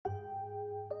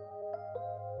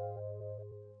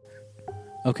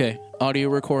Okay. Audio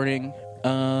recording.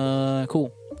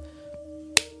 Cool.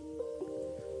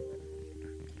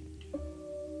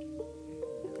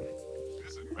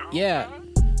 Yeah.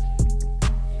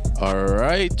 All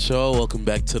right, y'all. Welcome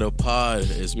back to the pod.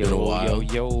 It's been a while.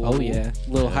 Oh, yeah.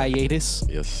 Little hiatus.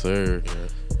 Yes, sir.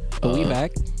 But we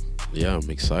back. Yeah, I'm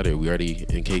excited. We already,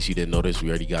 in case you didn't notice, we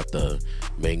already got the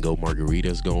mango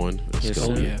margaritas going. It's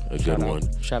going to be a good one.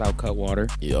 Shout out Cutwater.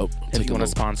 Yep. If you want to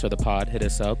sponsor the pod, hit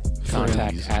us up.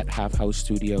 Contact at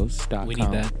halfhousestudios.com. We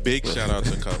need that. Big shout out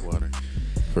to Cutwater.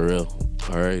 For real.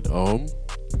 All right.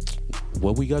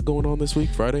 What we got going on this week?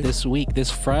 Friday? This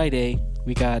Friday,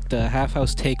 we got Half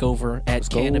House Takeover at Let's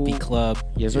go. Canopy Club.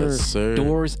 Yes, sir. Yes, sir.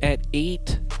 Doors at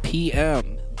 8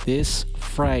 p.m. this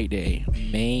Friday,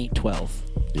 May 12th.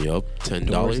 Yep.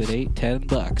 $10. Doors at 8,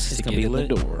 $10 It's to gonna get be in lit.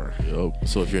 the door. Yep.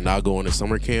 So if you're not going to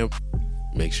summer camp,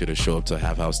 make sure to show up to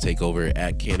Half House Takeover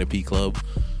at Canopy Club.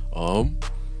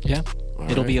 Yeah.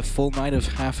 All It'll be a right. full night of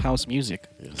Half House music.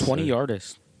 Yes, 20 sir.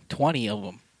 artists. 20 of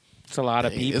them. It's a lot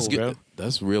of Hey, people, it's good. bro.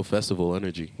 That's real festival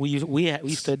energy. We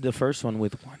stood the first one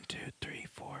with 1, 2, 3,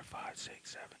 4, 5,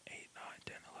 6, 7, 8, 9,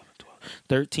 10, 11, 12,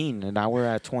 13, and now we're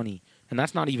at 20. And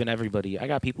that's not even everybody. I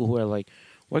got people who are like,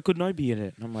 why couldn't I be in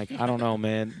it? And I'm like, I don't know,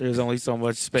 man. There's only so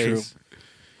much space.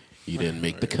 You didn't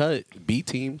make the cut. B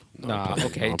team. No, Nah, I'm playing.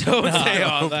 okay, No, I'm don't playing. say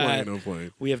all I'm that. playing, I'm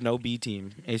playing. We have no B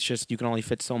team. It's just you can only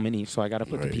fit so many. So I got to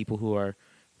put Right. the people who are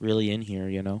really in here,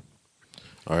 you know?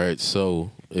 All right, so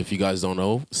if you guys don't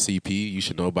know, CP, you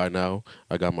should know by now.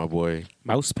 I got my boy.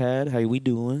 Mousepad, how we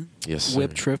doing? Yes, sir.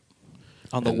 Whip trip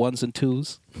on the And- ones and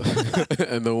twos.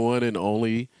 And the one and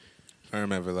only.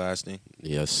 HERM EVERLASTIng.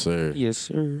 Yes, sir. Yes,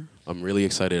 sir. I'm really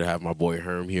excited to have my boy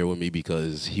Herm here with me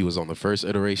because he was on the first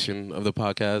iteration of the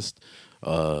podcast.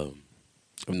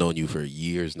 I've known you for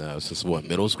years now, since what,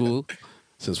 middle school?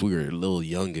 Since we were little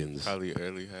youngins, Probably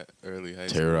early high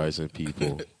school. terrorizing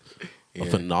people. Yeah.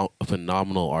 A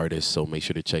phenomenal artist, so make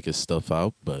sure to check his stuff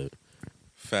out. But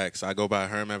Facts. I go by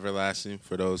HERM EVERLASTing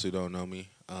for those who don't know me.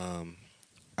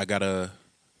 I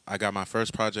got my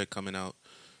first project coming out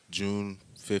June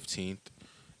 15th.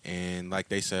 And like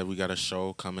they said, we got a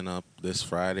show coming up this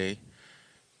Friday.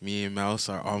 Me and Mouse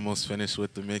are almost finished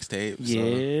with the mixtape.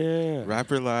 Yeah. So,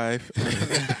 rapper life.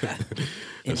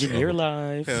 Engineer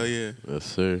live. Hell yeah. yes,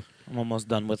 sir. I'm almost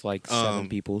done with like 7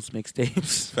 people's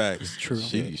mixtapes. Facts. True.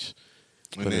 Sheesh.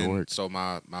 And Put in then, work. so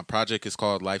my project is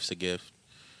called Life's a Gift.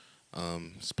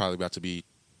 It's probably about to be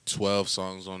 12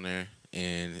 songs on there,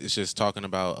 and it's just talking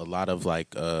about a lot of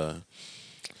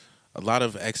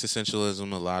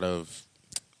existentialism, a lot of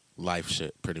life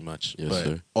shit, pretty much. Yes, but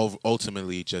sir.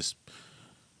 Ultimately, just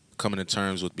coming to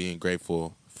terms with being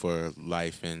grateful for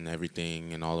life and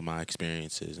everything, and all of my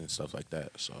experiences and stuff like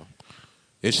that. So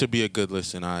it should be a good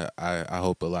listen. I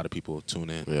hope a lot of people tune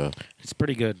in. Yeah. It's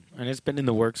pretty good. And it's been in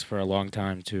the works for a long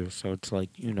time too. So it's like,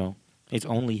 you know, it's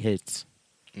only hits.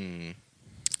 Mm.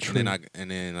 True. And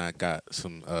then I got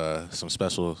some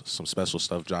special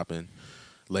stuff dropping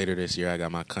later this year. I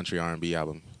got my country R&B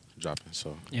album dropping.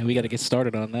 So Yeah, we got to get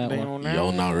started on that one.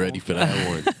 Y'all not ready for that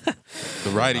one. the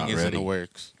writing Not is in ready. the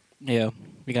works. Yeah,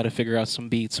 we got to figure out some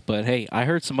beats. But hey, I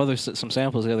heard some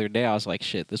samples the other day. I was like,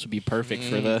 shit, this would be perfect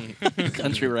for the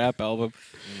country rap album.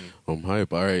 I'm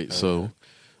hype. All right, so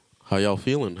how y'all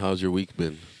feeling? How's your week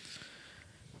been?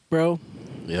 Bro,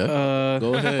 Yeah.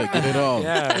 Go ahead, get it off.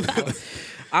 Yeah.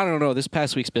 I don't know. This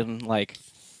past week's been like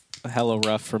hella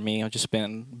rough for me. I've just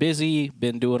been busy,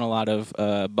 been doing a lot of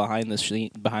behind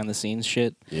the scenes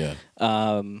shit. Yeah.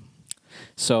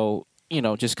 So, you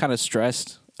know, just kind of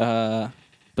stressed.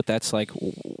 But that's like,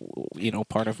 you know,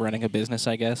 part of running a business,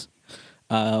 I guess.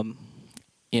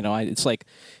 You know, it's like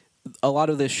a lot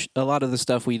of the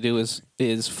stuff we do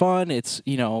is fun. It's,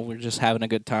 you know, we're just having a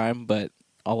good time, but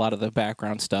a lot of the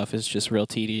background stuff is just real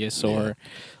tedious or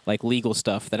like legal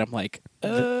stuff that I'm like,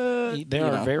 There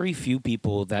are very few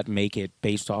people that make it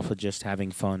based off of just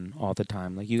having fun all the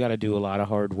time. Like, you got to do a lot of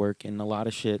hard work and a lot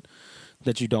of shit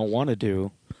that you don't want to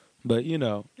do. But, you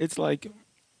know, it's like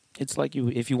you,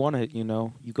 if you want it, you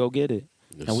know, you go get it.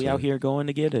 Yes, And we sir. out here going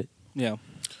to get it. Yeah.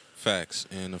 Facts.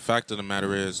 And the fact of the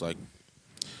matter is, like,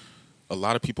 a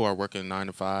lot of people are working 9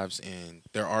 to 5s, and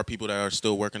there are people that are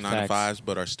still working 9 to Facts. 5s,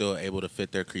 but are still able to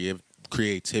fit their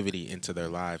creativity into their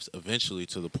lives eventually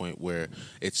to the point where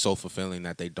it's so fulfilling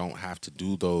that they don't have to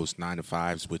do those 9 to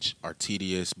 5s, which are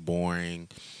tedious, boring,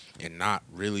 and not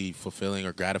really fulfilling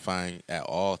or gratifying at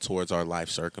all towards our life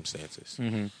circumstances.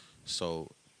 Mm-hmm. So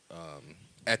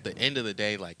at the end of the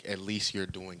day, like, at least you're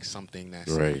doing something that's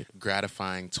Right.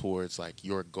 gratifying towards like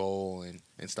your goal and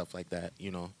stuff like that, you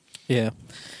know. Yeah.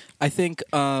 I think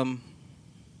Hey,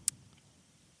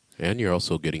 And you're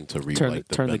also getting to reap Turn like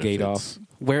the gate benefits. off.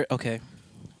 Where? Okay.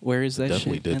 Where is that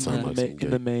Definitely shit? did sound like some In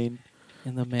the main.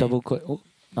 In the main. Double click. Oh,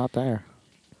 not there.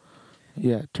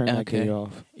 Yeah, turn that Okay. gate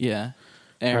off. Yeah.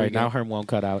 There All we right, go. now Herm won't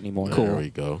cut out anymore. Cool. There we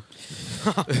go.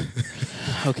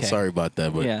 Okay. Sorry about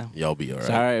that, but Yeah. y'all be all right.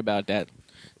 Sorry about that.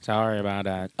 Sorry about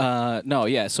that. No,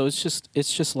 yeah. So it's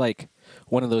just like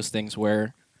one of those things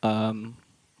where,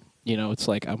 it's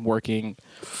like I'm working,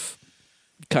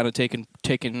 kind of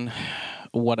taking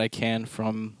what I can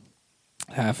from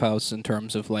Half House in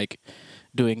terms of like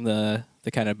doing the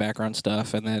kind of background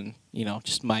stuff, and then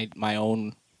just my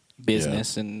own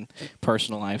business and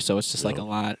personal life. So it's just like a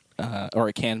lot, or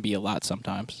it can be a lot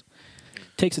sometimes.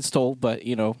 Takes its toll, but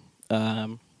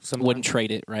wouldn't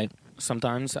trade it, right?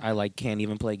 Sometimes I can't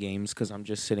even play games because I'm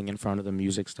just sitting in front of the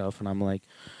music stuff, and I'm like,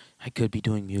 I could be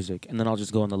doing music, and then I'll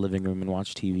just go in the living room and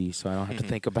watch TV, so I don't have to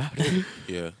think about it.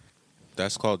 Yeah,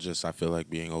 that's called just. I feel like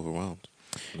being overwhelmed.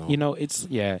 It's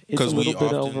a 'Cause we little bit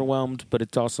often- overwhelmed, but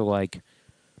it's also like,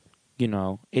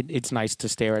 it's nice to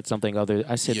stare at something other.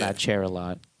 I sit in that chair a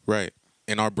lot. Right,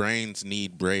 and our brains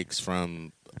need breaks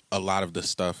from a lot of the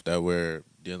stuff that we're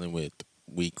dealing with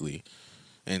weekly,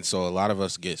 and so a lot of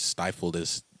us get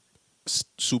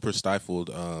super stifled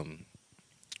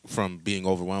from being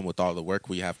overwhelmed with all the work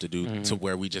we have to do to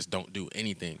where we just don't do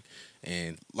anything.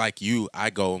 And like you, I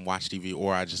go and watch TV,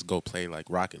 or I just go play like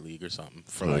Rocket League or something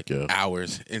for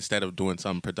hours instead of doing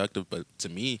something productive. But to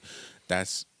me,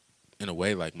 that's in a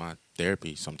way like my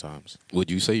therapy sometimes. Would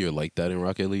you say you're like that in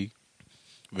Rocket League?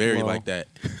 Very like that.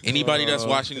 Anybody that's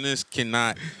watching this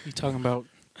cannot You talking about?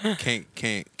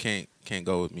 can't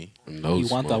go with me. No, You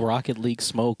want the smoke. Rocket League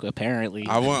smoke? Apparently,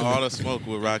 I want all the smoke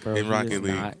with Bro, Rocket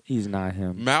League. He's not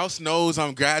him. Mouse knows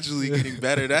I'm gradually getting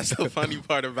better. That's the funny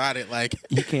part about it. Like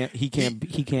He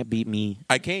can't beat me,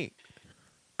 I can't.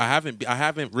 I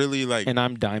haven't really like and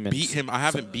I'm diamonds. beat him. I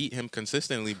haven't beat him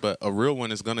consistently, but a real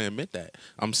one is gonna admit that.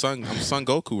 I'm Son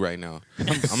Goku right now.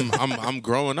 I'm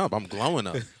growing up. I'm glowing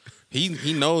up.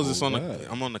 He knows it's on the.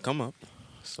 I'm on the come up.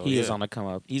 So He is on the come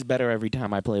up. He's better every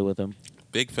time I play with him.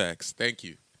 Big facts. Thank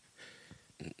you.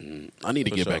 I need to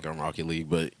For get sure. back on Rocket League,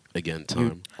 but again,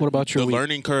 time. what about your The week?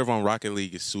 learning curve on Rocket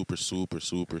League is super steep.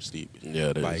 Yeah,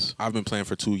 it is. Like I've been playing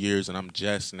for 2 years, and I'm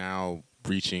just now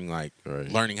reaching Right.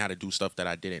 learning how to do stuff that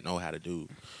I didn't know how to do,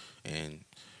 and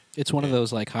It's one of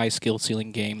those like high skill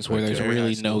ceiling games where there's Very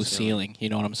really high no skill ceiling. ceiling. You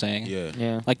know what I'm saying?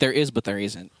 Yeah. Like there is, but there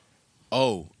isn't.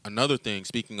 Oh, another thing,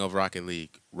 speaking of Rocket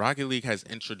League has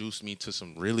introduced me to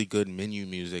some really good menu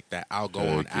music that I'll go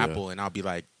on Heck yeah. Apple and I'll be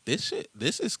like, this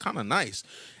is kind of nice.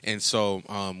 And so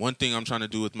one thing I'm trying to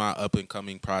do with my up and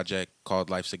coming project called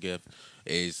Life's a Gift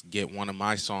is get one of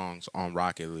my songs on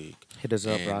Rocket League. Hit us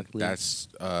up, And Rocket League. That's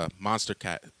Monster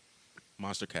Cat.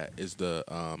 Monster Cat is the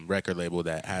record label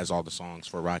that has all the songs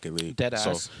for Rocket League. Deadass.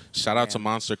 So shout out to Man.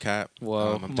 Monster Cat.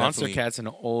 Well, I'm Monster definitely- Cat's an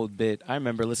old bit. I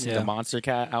remember listening Yeah. to Monster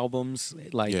Cat albums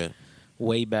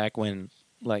way back when,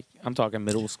 like I'm talking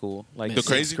middle school, like The sixth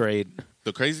crazy- grade.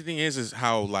 The crazy thing is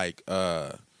how like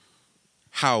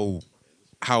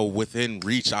how within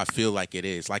reach I feel like it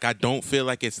is. Like I don't feel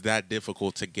like it's that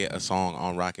difficult to get a song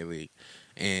on Rocket League.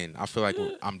 And I feel like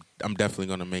I'm definitely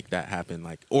gonna make that happen.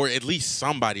 Like, or at least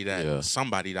somebody that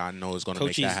I know is gonna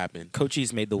make that happen.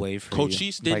 Cochise made the wave for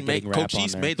Cochise you. by getting rap on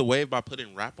Cochise there. made the wave by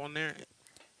putting rap on there.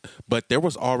 But there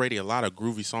was already a lot of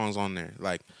groovy songs on there.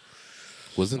 Like,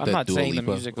 Wasn't I'm that not Dua saying Lipa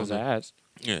the music was on there? ass.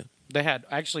 yeah, They had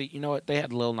actually, you know what? They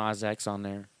had Lil Nas X on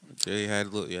there. they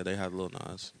had Lil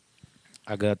Nas.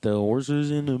 I got the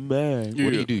horses in the bag. What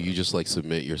do you do? You just like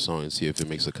submit your song and see if it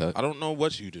makes a cut? I don't know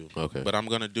what you do. Okay. But I'm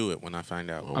gonna do it when I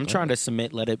find out. I'm trying to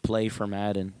submit Let It Play for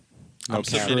Madden. I'm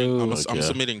submitting. I'm Okay.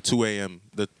 submitting 2 a.m.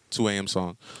 the 2 a.m.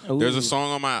 song. There's a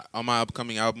song on my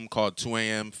upcoming album called 2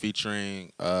 a.m.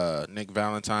 featuring Nick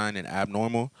Valentine and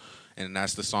Abnormal, and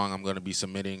that's the song I'm gonna be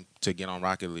submitting to get on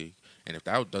Rocket League. And if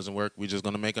that doesn't work, we're just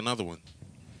gonna make another one.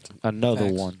 Another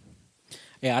Facts. one.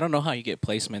 Yeah, I don't know how you get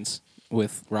placements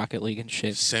with Rocket League and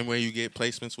shit. Same way you get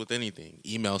placements with anything.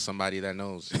 Email somebody that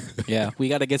knows. Yeah, we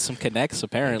got to get some connects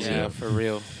apparently. Yeah, for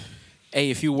real. Hey,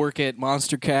 if you work at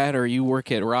Monster Cat or you work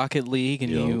at Rocket League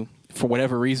and you, for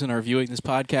whatever reason, are viewing this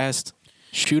podcast,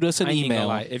 shoot us an I ain't gonna email.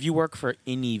 lie. If you work for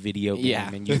any video game,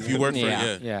 Yeah. and If you work for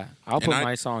Yeah. yeah, I'll put I-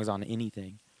 my songs on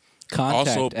anything.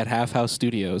 Contact Also- at Half House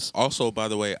Studios. Also, by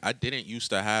the way, I didn't used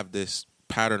to have this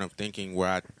pattern of thinking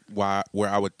where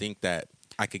I would think that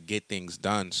I could get things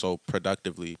done so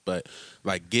productively, but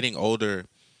like getting older,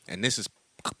 and this is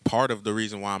part of the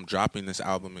reason why I'm dropping this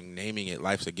album and naming it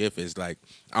Life's a Gift, is like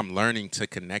I'm learning to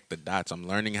connect the dots. I'm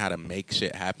learning how to make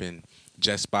shit happen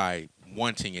just by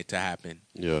wanting it to happen.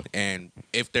 Yeah. And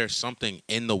if there's something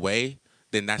in the way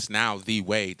then that's now the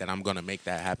way that I'm gonna make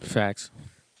that happen. Facts.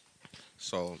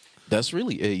 So That's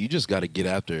really it. You just got to get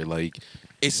after it. Like,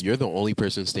 you're the only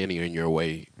person standing in your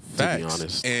way. facts. To be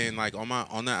honest, And like on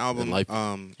that album, life.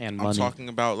 And I'm money. talking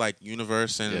about like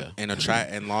universe and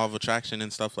attract and law of attraction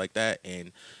and stuff like that.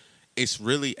 And it's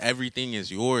really everything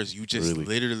is yours. You just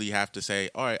literally have to say,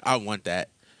 all right, I want that.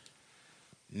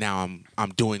 Now I'm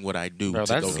doing what I do to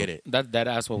go get it.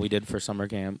 That's what we did for summer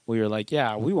camp. We were like,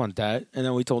 yeah, we want that, and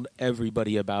then we told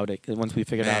everybody about it. 'Cause once we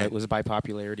figured out it was by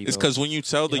popularity. It's because when you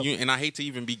tell and I hate to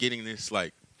even be getting this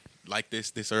like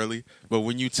this early, but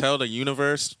when you tell the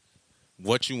universe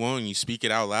what you want and you speak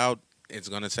it out loud, it's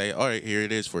gonna say, all right, here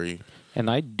it is for you. And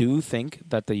I do think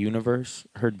that the universe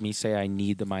heard me say I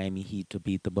need the Miami Heat to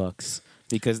beat the Bucks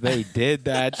because they did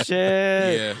that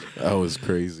shit. Yeah, that was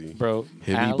crazy, bro.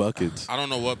 Hit me buckets. I don't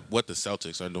know what the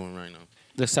Celtics are doing right now.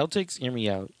 The Celtics, hear me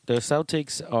out. The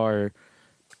Celtics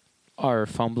are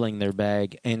fumbling their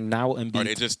bag, and now Embiid. Are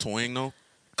they just toying though?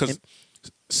 Because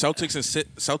Celtics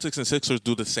and Sixers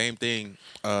do the same thing,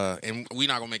 and we're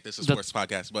not gonna make this a sports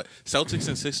podcast, but Celtics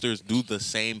and Sixers do the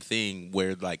same thing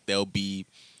where like they'll be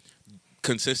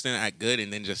consistent at good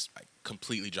and then just like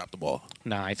completely drop the ball.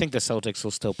 Nah, I think the Celtics will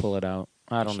still pull it out.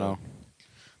 I don't know.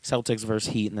 Celtics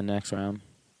versus Heat in the next round.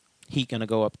 Heat gonna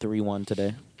go up 3-1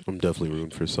 today. I'm definitely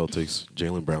rooting for Celtics.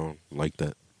 Jaylen Brown, like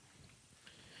that.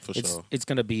 For sure. It's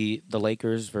gonna be the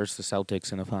Lakers versus the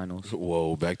Celtics in the finals.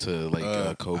 Whoa, back to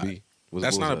like Kobe.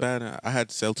 That's not a bad. I had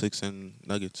Celtics and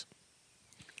Nuggets.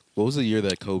 What was the year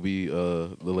that Kobe,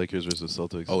 the Lakers versus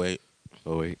Celtics? 08.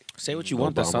 08. Say what you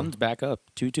want. The Suns back up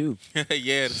 2-2.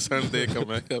 Yeah, the Suns did come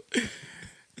back up.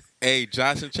 Hey,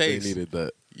 Josh and Chase. They needed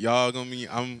that. Y'all gonna be.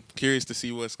 I'm curious to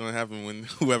see what's gonna happen when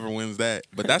whoever wins that.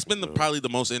 But that's been probably the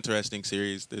most interesting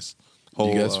series this whole.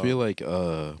 Do you guys feel like?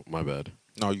 My bad.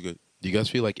 No, you good. Do you guys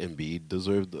feel like Embiid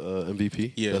deserved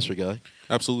MVP? Yeah, that's your guy.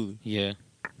 Absolutely.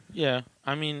 Yeah.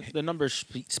 I mean, the numbers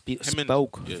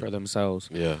spoke for themselves.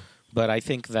 Yeah. But I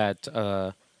think that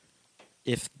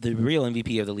if the real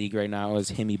MVP of the league right now is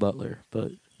Jimmy Butler,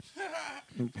 but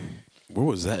where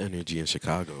was that energy in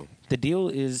Chicago? The deal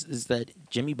is that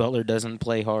Jimmy Butler doesn't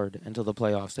play hard until the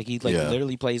playoffs. Like he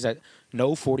literally plays at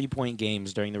no 40-point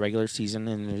games during the regular season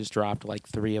and has dropped like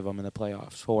 3 of them in the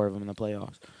playoffs, 4 of them in the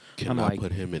playoffs. Cannot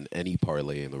put him in any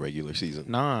parlay in the regular season.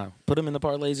 Nah, put him in the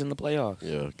parlays in the playoffs.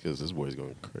 Yeah, because this boy's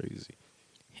going crazy.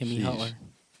 Jimmy Butler.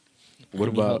 What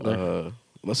about?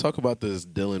 Let's talk about this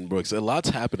Dylan Brooks. A lot's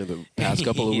happened in the past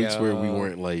couple of weeks where we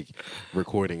weren't like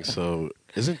recording. So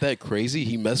isn't that crazy?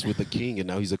 He messed with the king and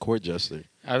now he's a court jester.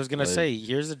 I was gonna say,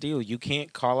 here's the deal: you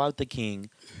can't call out the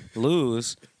king,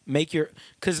 lose,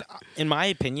 because in my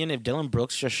opinion, if Dylan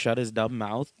Brooks just shut his dumb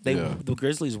mouth, the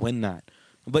Grizzlies win that.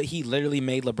 But he literally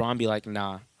made LeBron be like,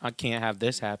 "Nah, I can't have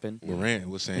this happen." Morant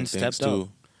was saying things too.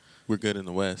 We're good in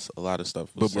the West. A lot of stuff.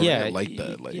 But Morant like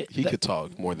that. Like he could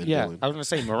talk more than Dylan. I was gonna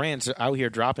say Morant's out here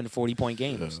dropping 40-point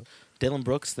games. Dylan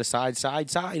Brooks, the side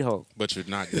hoe. But you're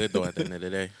not good though. At the end of the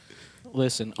day,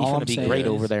 listen, he's gonna be great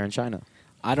is, over there in China.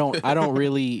 I don't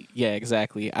really,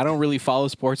 exactly. I don't really follow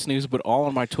sports news, but all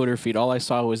on my Twitter feed, all I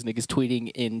saw was niggas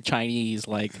tweeting in Chinese,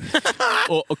 like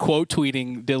a quote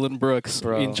tweeting Dylan Brooks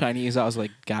in Chinese. I was like,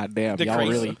 God damn,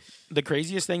 really. The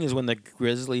craziest thing is when the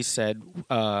Grizzlies told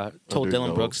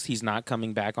Dylan Brooks he's not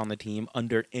coming back on the team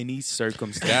under any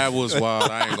circumstance. That was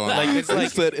wild. I ain't gonna lie. It's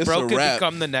like bro could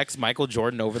become the next Michael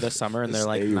Jordan over the summer, and they're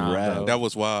like, nah, bro. That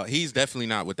was wild. He's definitely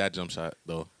not with that jump shot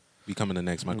though. Becoming the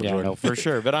next Michael Jordan. No, for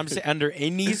sure. But I'm saying under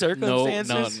any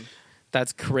circumstances, none.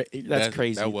 That's crazy.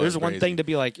 There's one thing to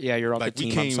be like, yeah, you're off the team.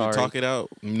 We can't I'm sorry. even talk it out.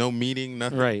 No meeting,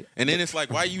 nothing. Right. And then it's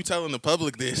like, why are you telling the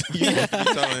public this? you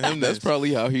telling him That's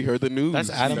probably how he heard the news. That's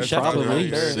Adam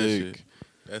Schefter. Sick.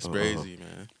 That's crazy,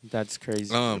 man. That's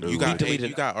crazy. You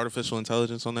got artificial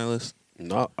intelligence on that list?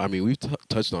 No, I mean we've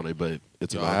touched on it, but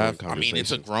it's an ongoing conversation. I mean,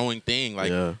 it's a growing thing.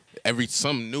 Like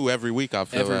something new every week. I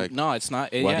feel like no, it's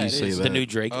not. Why do you say that? The new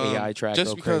Drake AI track.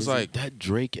 Just because crazy. like that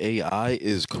Drake AI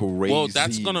is crazy. Well,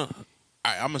 that's gonna.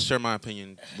 I'm gonna share my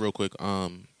opinion real quick.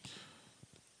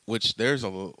 Which there's a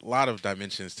lot of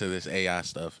dimensions to this AI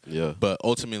stuff. Yeah. But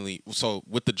ultimately, so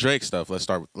with the Drake stuff, let's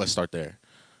start there.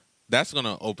 That's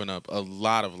gonna open up a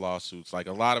lot of lawsuits. Like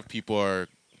a lot of people are.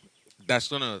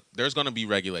 There's gonna be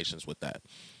regulations with that.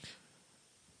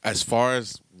 As far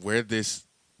as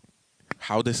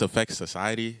how this affects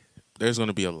society, there's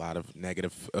gonna be a lot of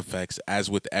negative effects, as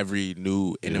with every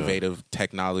new innovative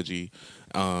technology.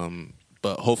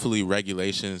 But hopefully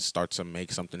regulations start to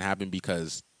make something happen,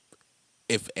 because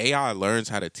if AI learns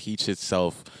how to teach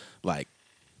itself like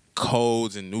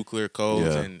codes and nuclear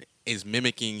codes and is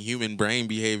mimicking human brain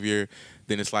behavior,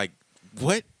 then it's like,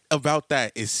 what about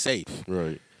that is safe?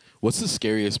 Right. What's the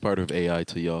scariest part of AI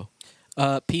to y'all?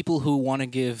 People who want to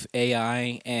give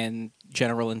AI and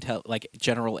general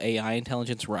AI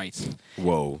intelligence rights.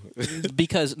 Whoa.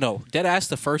 Because deadass,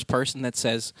 the first person that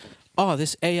says, "Oh,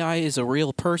 this AI is a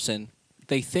real person,"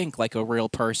 they think like a real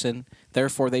person,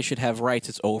 therefore they should have rights.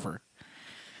 It's over.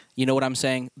 You know what I'm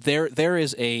saying? There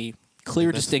is a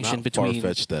clear distinction not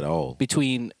far-fetched at all.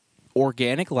 between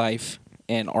organic life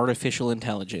and artificial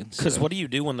intelligence. Because what do you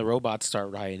do when the robots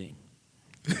start rioting?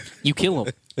 You kill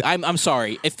them. I'm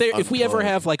sorry. If we ever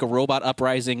have like a robot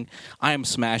uprising, I am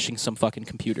smashing some fucking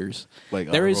computers.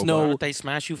 Like there is no. Don't they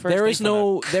smash you first?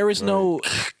 There is no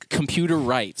computer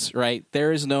rights. Right.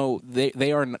 There is no.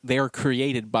 They are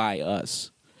created by us.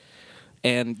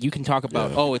 And you can talk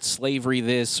about it's slavery,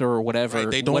 this or whatever.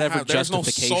 Right, they don't whatever have. There's no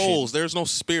justification. souls. There's no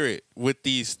spirit with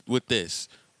this.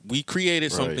 We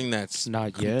created something that's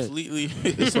not yet. Completely.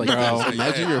 It's like,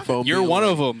 imagine your phone. You're one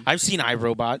of them. I've seen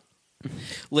iRobot.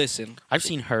 Listen, I've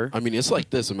seen her. I mean, it's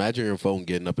like this. Imagine your phone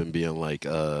getting up and being like,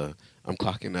 I'm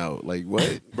clocking out. Like,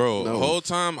 what? Bro, No. the whole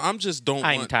time, I'm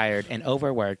tired and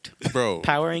overworked. Bro.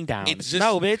 Powering down. It's just-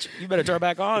 No, bitch. You better turn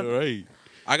back on. Right.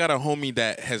 I got a homie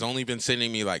that has only been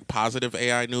sending me like positive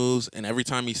AI news, and every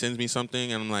time he sends me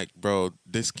something, and I'm like, bro,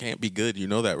 this can't be good. You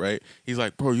know that, right? He's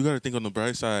like, bro, you got to think on the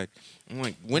bright side. I'm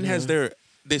like, when has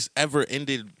this ever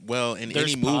ended well in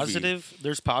any movie?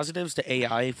 There's positives to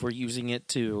AI if we're using it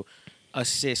to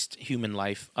assist human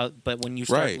life. But when you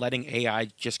start letting AI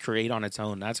just create on its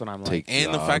own, that's what I'm like.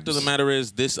 And the fact of the matter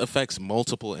is, this affects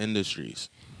multiple industries.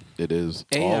 It is.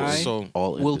 AI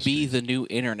all will be industries. the new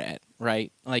internet,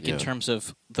 right? Like in terms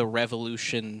of the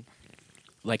revolution,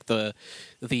 like the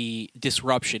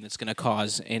disruption it's going to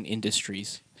cause in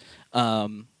industries.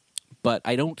 But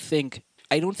I don't think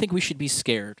we should be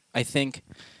scared. I think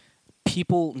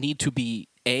people need to be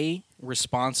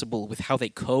responsible with how they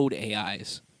code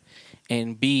AIs,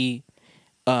 and B,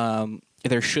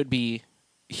 there should be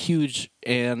huge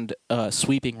and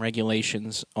sweeping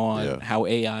regulations on how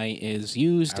AI is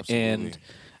used. Absolutely. And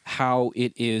how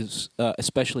it is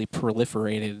especially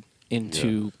proliferated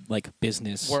into like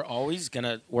business. We're always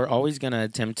gonna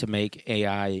attempt to make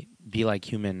AI be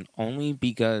like human, only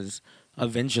because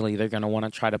eventually they're gonna want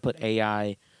to try to put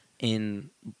AI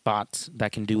in bots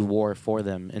that can do war for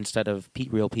them instead of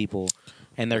real people,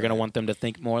 and they're gonna want them to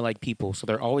think more like people. So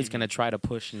they're always gonna try to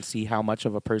push and see how much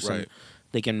of a person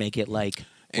they can make it like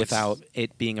without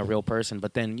it being a real person.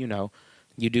 But then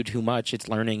you do too much, it's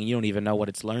learning, and you don't even know what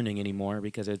it's learning anymore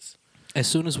because it's. As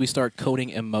soon as we start coding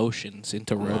emotions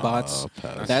into robots,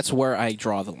 that's where I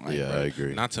draw the line. Yeah, I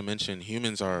agree. Not to mention,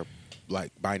 humans are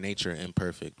like by nature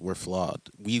imperfect. We're flawed.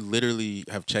 We literally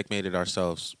have checkmated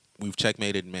ourselves. We've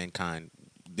checkmated mankind.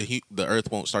 The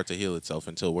earth won't start to heal itself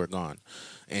until we're gone.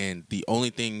 And the only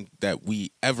thing that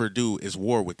we ever do is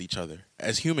war with each other.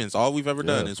 As humans, all we've ever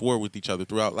done is war with each other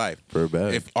throughout life.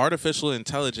 If artificial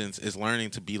intelligence is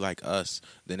learning to be like us,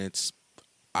 then it's,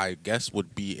 I guess,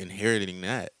 would be inheriting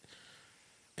that.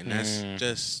 And that's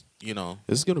just, This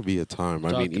is going to be a time.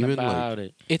 I mean, even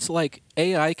like... It's like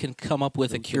AI can come up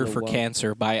with a cure for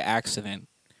cancer by accident,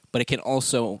 but it can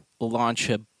also launch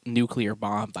a nuclear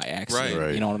bomb by accident.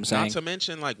 Right. You know what I'm saying? Not to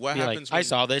mention, like, what happens when... I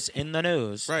saw this in the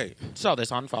news. Right. Saw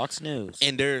this on Fox News.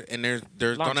 And they're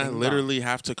going to literally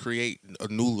have to create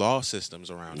new law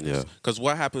systems around this. Because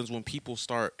what happens when people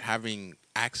start having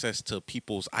access to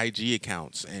people's IG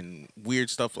accounts and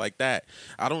weird stuff like that?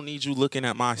 I don't need you looking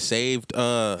at my saved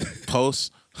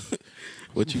posts.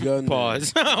 What you got in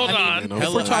Pause. Hold on.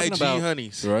 Hella we're talking IG about-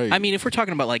 honeys. Right. I mean, if we're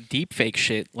talking about like deep fake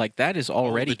shit, like that is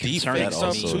already The deep concerning fake to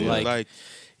stuff me. also, yeah. Like,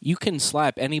 you can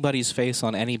slap anybody's face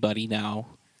on anybody now,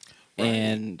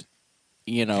 and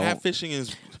catfishing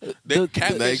is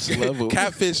next level.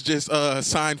 Catfish just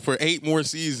signed for 8 more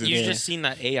seasons. You just seen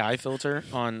that AI filter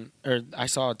or I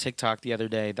saw a TikTok the other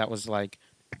day that was like,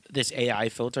 this AI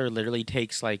filter literally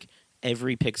takes like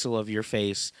every pixel of your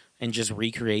face and just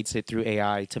recreates it through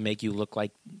AI to make you look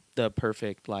like the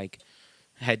perfect like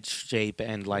head shape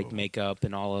and like makeup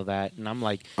and all of that. And I'm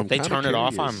like, they turn it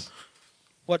off.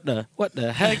 What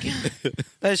the heck?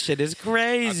 That shit is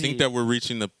crazy. I think that we're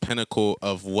reaching the pinnacle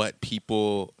of what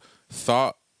people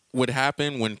thought would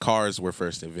happen when cars were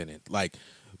first invented. Like,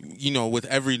 with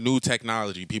every new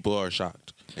technology, people are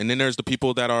shocked. And then there's the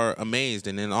people that are amazed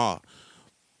and in awe.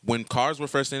 When cars were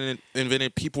first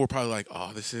invented, people were probably like,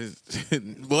 oh, this is,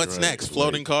 what's next?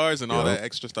 Floating cars and all that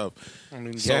extra stuff. I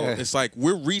mean, So it's like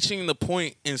we're reaching the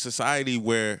point in society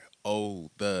where,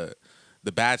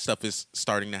 the bad stuff is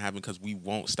starting to happen because we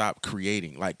won't stop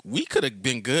creating. Like, we could have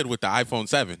been good with the iPhone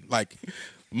 7. Like,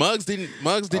 Muggs didn't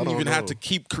even have to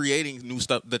keep creating new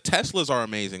stuff. The Teslas are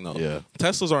amazing, though. Yeah.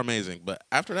 Teslas are amazing. But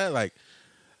after that, like,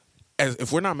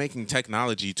 if we're not making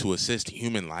technology to assist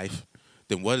human life,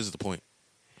 then what is the point?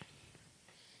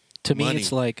 To me, Money.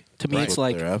 it's like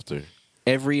What they're after.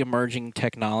 every emerging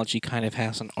technology kind of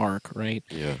has an arc, right?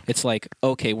 Yeah. It's like,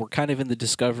 okay, we're kind of in the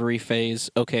discovery phase.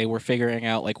 Okay, we're figuring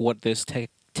out like what this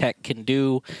tech can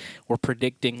do. We're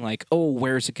predicting like, oh,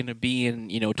 where's it going to be in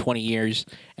 20 years,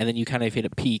 and then you kind of hit a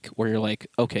peak where you're like,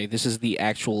 okay, this is the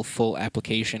actual full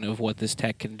application of what this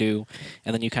tech can do,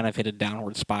 and then you kind of hit a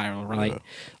downward spiral, right? Yeah.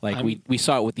 Like we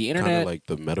saw it with the internet, Kind of like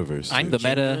the metaverse. I'm too. the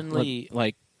meta, genuinely-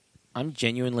 like I'm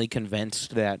genuinely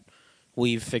convinced that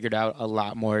we've figured out a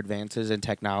lot more advances in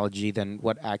technology than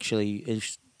what actually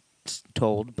is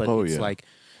told. But Oh, it's yeah. like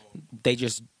they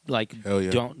just like Hell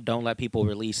yeah. don't let people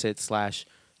release it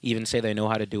 / even say they know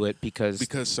how to do it because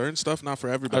certain stuff not for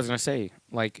I everybody. was gonna say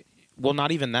like, well,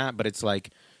 not even that, but it's like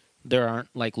there aren't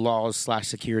like laws /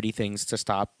 security things to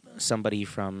stop somebody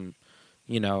from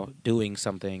doing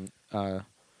something.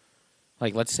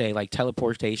 Like, let's say, like,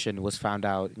 teleportation was found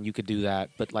out, and you could do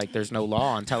that, but, like, there's no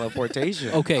law on teleportation.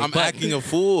 okay, I'm but acting a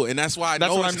fool, and that's why I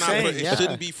That's know what it's I'm not. saying, yeah. It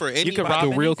shouldn't be for anybody. could rob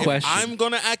the real anything. question. I'm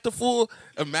gonna act a fool.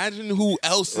 Imagine who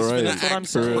else is Right. gonna That's what act I'm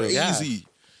saying, crazy. yeah.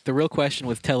 The real question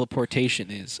with teleportation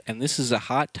is, and this is a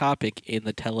hot topic in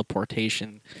the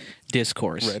teleportation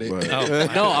discourse. Reddit. Right.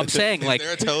 Oh, No, I'm saying like Is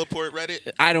there a teleport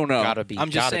Reddit? I don't know. gotta be. I'm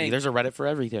just gotta saying be. There's a Reddit for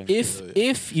everything.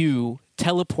 if you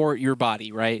teleport your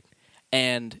body, right,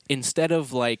 and instead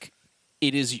of like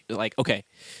it is like okay,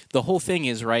 the whole thing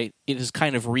is right. It is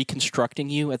kind of reconstructing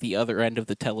you at the other end of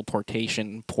the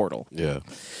teleportation portal. Yeah.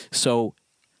 So,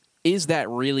 is that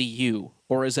really you,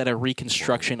 or is that a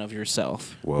reconstruction of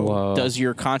yourself? Whoa. Whoa. Does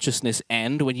your consciousness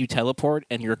end when you teleport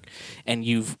and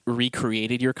you've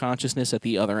recreated your consciousness at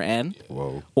the other end?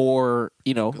 Whoa. Or,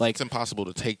 like It's impossible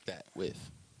to take that with.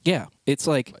 yeah, it's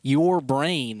like your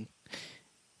brain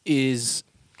is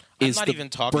I'm is not the even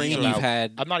talking brain about, you've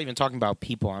had. I'm not even talking about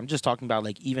people. I'm just talking about,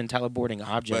 like, even teleporting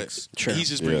objects. But Sure. he's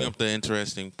just bringing Yeah. up the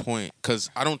interesting point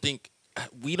because I don't think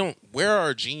where are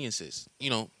our geniuses?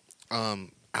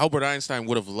 Albert Einstein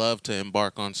would have loved to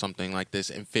embark on something like this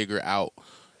and figure out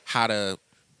how to,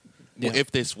 Yeah. if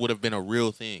this would have been a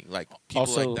real thing. Like people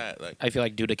Also, like that. Like I feel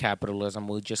like due to capitalism,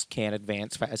 we just can't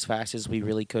advance as fast as we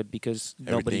really could because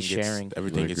nobody's sharing.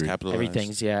 Everything I gets agree.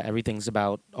 capitalized. Everything's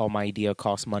about, oh, my idea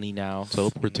costs money now.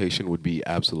 Teleportation would be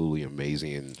absolutely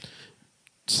amazing, and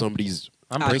somebody's.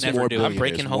 I'm I'd breaking, never do it. I'm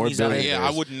breaking more homies out of billionaires. Yeah,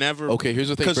 I would never. Okay, here's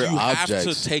the thing. Because For you have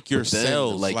objects, to take your but then,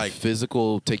 cells, like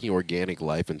physical, taking organic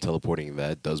life and teleporting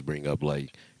that does bring up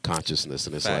like consciousness,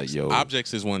 and it's facts. like, yo,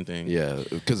 Objects is one thing. yeah.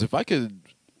 Because if I could,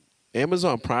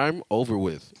 Amazon Prime over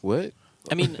with what?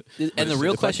 I mean, and the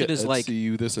real If I question could is like, see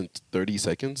you this in 30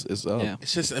 seconds. It's up. yeah.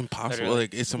 It's just impossible. Literally.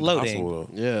 Like it's Loading. impossible.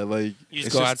 Though. Yeah, like You just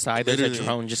It's go just outside, there's a literally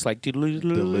drone just like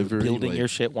delivery, building like, your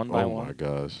shit one by oh one. my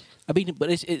gosh. I mean, but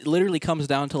it literally comes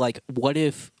down to like, what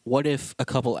if a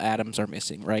couple atoms are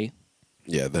missing, right?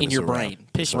 Yeah, then In it's your a wrap. brain,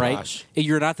 Pish right? posh.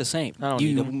 You're not the same. I don't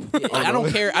You- need I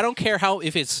don't care. I don't care how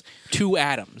if it's two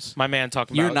atoms. My man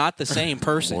talking You're about not the same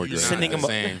person. More You're not sending the him.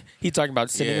 same. He talking about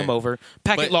sending Yeah. him over.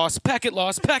 Packet But- loss. Packet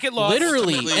loss. Packet loss.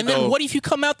 Literally, Ultimately, and then though- what if you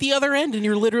come out the other end and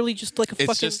you're literally just like a It's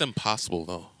fucking? just impossible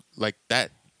though. Like that,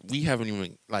 we haven't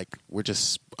even like we're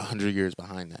just 100 years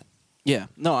behind that. Yeah,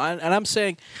 no, and I'm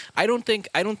saying I don't think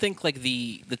like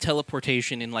the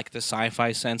teleportation in like the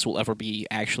sci-fi sense will ever be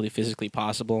actually physically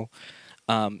possible.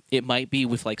 It might be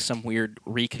with like some weird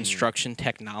reconstruction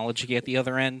technology at the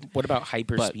other end. What about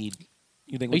hyperspeed?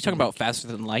 You think? Are you talking about faster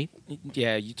than light?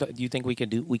 Yeah. Do you think we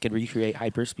could recreate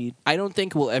hyperspeed? I don't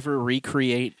think we'll ever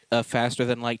recreate a faster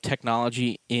than light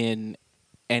technology in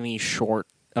any short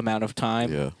amount of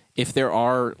time. Yeah. If there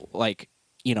are like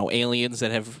aliens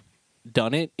that have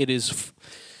done it, it is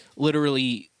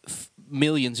literally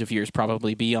millions of years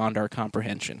probably beyond our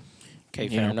comprehension. Okay, You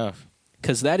fair know? enough.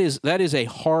 Because that is a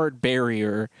hard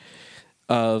barrier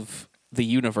of the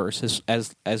universe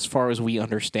as far as we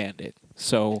understand it.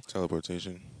 So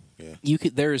Teleportation. Yeah. you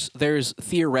could there's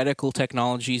theoretical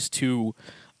technologies to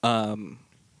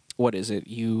what is it?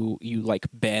 You like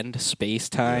bend space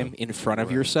time in front of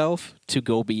Right. yourself to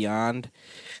go beyond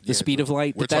the speed of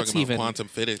light. We're But that's talking about even quantum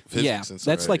physics. yeah. And stuff,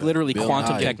 That's right? like literally Bill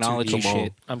quantum Nye. technology Come on.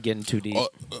 shit. I'm getting too deep.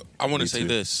 I want to Me say too.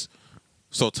 this.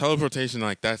 So teleportation,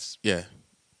 like that's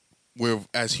we're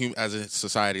as a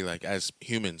society, like as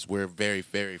humans, we're very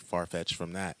very far fetched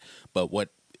from that. But what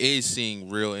is seeing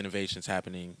real innovations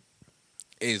happening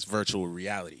is virtual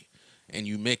reality, and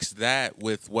you mix that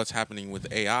with what's happening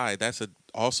with AI. That's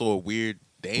also a weird.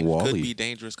 Could Wall-E. be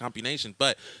dangerous combination.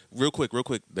 But real quick,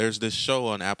 there's this show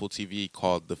on Apple TV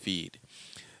called The Feed.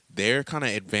 they're kind of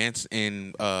advanced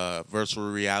in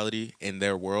virtual reality in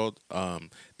their world.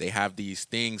 They have these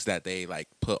things that they like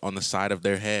put on the side of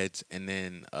their heads, and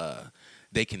then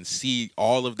they can see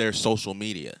all of their social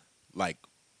media. Like,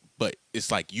 but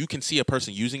it's like you can see a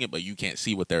person using it, but you can't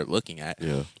see what they're looking at.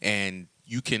 Yeah. And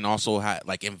you can also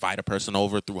like invite a person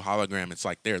over through hologram. It's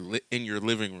like they're in your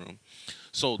living room.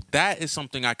 So that is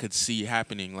something I could see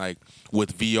happening, like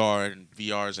with VR and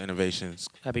VR's innovations.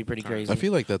 That'd be pretty crazy. I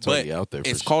feel like that's already out there.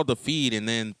 It's called the feed, and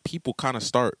then people kind of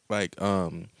start like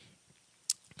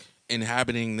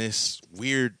inhabiting this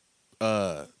weird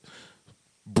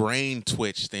brain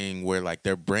twitch thing where like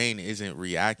their brain isn't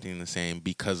reacting the same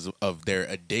because of their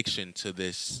addiction to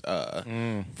this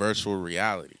virtual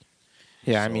reality.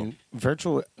 Yeah, So- I mean,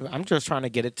 virtual. I'm just trying to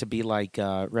get it to be like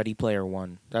Ready Player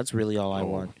One. That's really all I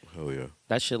want. Hell yeah.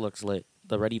 That shit looks lit.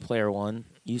 The Ready Player One.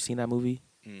 You seen that movie?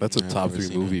 That's a I've top never 3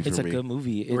 seen movie it. for It's a me. good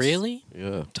movie. It's Really?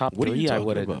 Yeah. Top What are you 3, I talking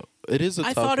would've- about? It is a top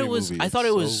I thought 3 it was. movie. I thought it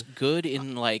It's was so- good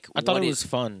in like. I thought what it was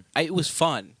fun. it was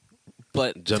fun,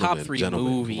 but Gentlemen, top 3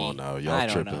 gentlemen, movie. come on now, y'all I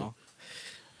don't tripping. know.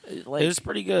 It was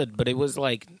pretty good, but it was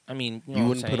like, I mean, you know You what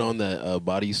wouldn't I'm put saying? on that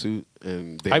bodysuit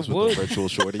and I dance with would. the virtual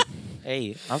shorty?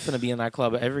 Hey, I'm finna be in that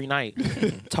club every night.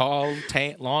 Tall,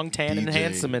 long tan, and DJing.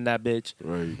 handsome in that bitch.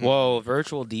 Right. Whoa,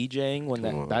 virtual DJing when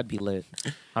Come on. that'd be lit.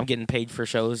 I'm getting paid for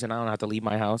shows and I don't have to leave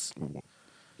my house.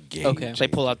 Game Okay. They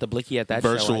pull out the blicky at that show.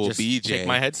 Virtual I just BJ. take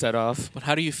my headset off. But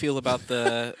how do you feel about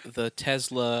the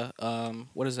Tesla?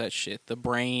 What is that shit? The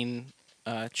brain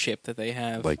chip that they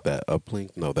have. Like that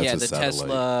uplink? No, that's yeah, a the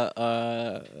satellite.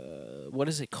 Tesla. What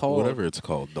is it called? Whatever it's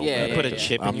called. Don't Yeah, matter. You put a yeah.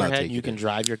 chip I'm in your not head and taking you can it.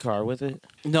 drive your car with it.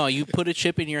 No, you put a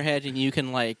chip in your head and you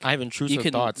can like. I have intrusive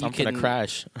can- thoughts. you I'm gonna can-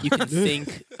 crash. You can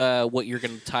think what you're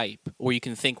going to type, or you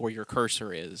can think where your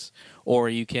cursor is, or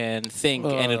you can think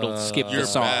and it'll skip You're the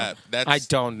song. bad. That's, I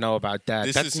don't know about that.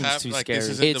 This That is seems too like, scary. this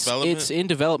is in development? It's in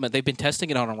development. They've been testing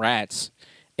it on rats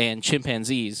and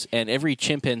chimpanzees, and every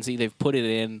chimpanzee they've put it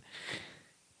in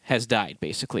has died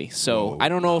basically. So Whoa. I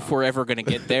don't know if we're ever going to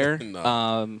get there.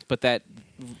 No. But that,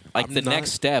 like I'm the not-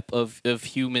 next step of It'll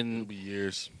human be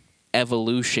years.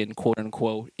 evolution, quote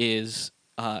unquote, is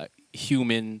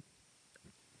human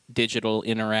digital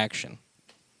interaction.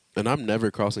 And I'm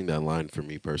never crossing that line for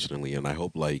me personally. And I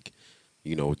hope, like,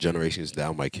 you know, generations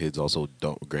down, my kids also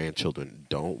don't, grandchildren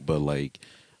don't. But like,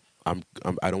 I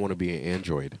don't want to be an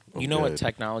android. You know what good.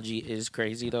 technology is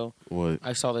crazy though? What?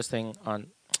 I saw this thing on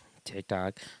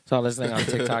TikTok. Saw this thing on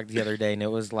TikTok the other day, and it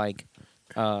was like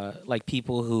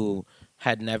people who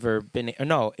had never been.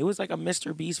 No, it was like a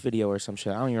Mr. Beast video or some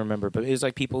shit. I don't even remember, but it was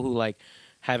like people who like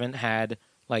haven't had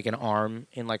like an arm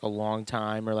in like a long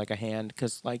time or like a hand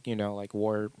because like you know like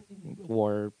war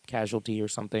casualty or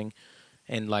something,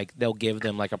 and like they'll give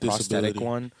them like a prosthetic Disability.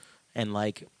 one and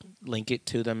like link it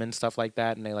to them and stuff like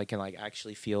that, and they like can like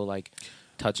actually feel like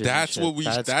touches. and That's shit. what we.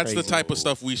 That's the crazy. type of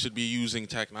stuff we should be using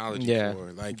technology Yeah,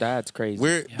 for. Like that's crazy.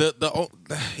 we're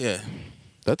yeah.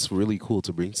 That's really cool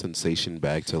to bring sensation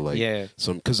back to like Yeah.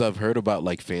 some, because I've heard about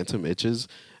like phantom itches.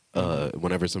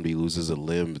 Whenever somebody loses a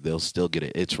limb, they'll still get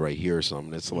an itch right here or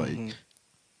something. It's like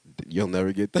you'll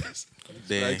never get this.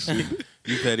 Damn.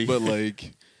 You petty. But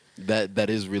like that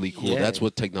is really cool. Yeah. That's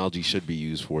what technology should be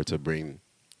used for, to bring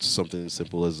something as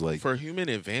simple as like for human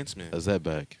advancement as that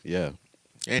back. Yeah.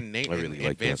 and I really like that.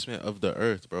 advancement of the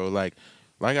earth, bro. Like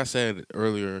I said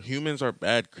earlier, humans are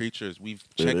bad creatures. We've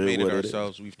It is checkmated what it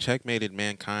ourselves. We've checkmated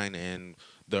mankind, and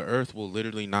the earth will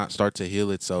literally not start to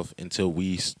heal itself until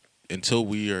we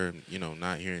are, you know,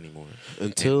 not here anymore.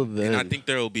 Until and, then, and I think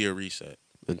there will be a reset.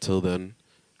 until then,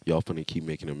 y'all finna keep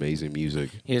making amazing music.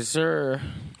 Yes, sir.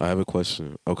 I have a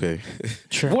question. Okay.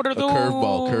 What are A those?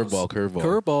 Curveball.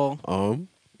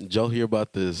 Did y'all hear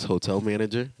about this hotel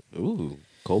manager? Ooh,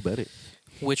 Cole Bennett.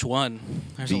 Which one?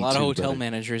 There's a lot of B2 hotel Bennett.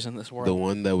 managers in this world. The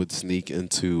one that would sneak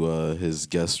into his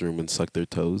guest room and suck their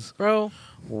toes. Bro,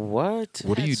 What?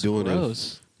 What are you That's doing?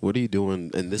 gross. What are you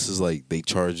doing? And this is like they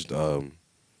charged.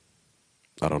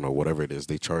 I don't know, whatever it is.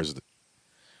 They charged.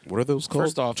 What are those called?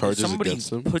 First off, if Charges somebody against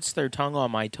them. puts their tongue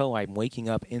on my toe, I'm waking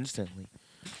up instantly.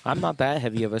 I'm not that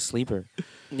heavy of a sleeper.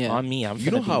 yeah. On me, I'm.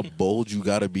 You know finna how be- bold you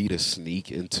gotta be to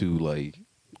sneak into like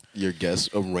your guest,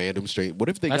 a random straight. What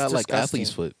if they That's got like disgusting.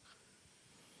 athlete's foot?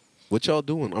 What y'all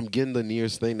doing? I'm getting the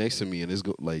nearest thing next to me and it's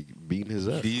like beating his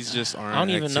ass. These just aren't I don't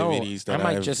even know. activities I that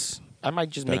might I've- just that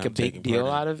make a I'm big taking deal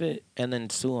part in. out of it and then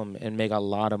sue them and make a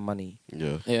lot of money.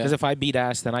 Yeah. Yeah. Because if I beat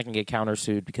ass, then I can get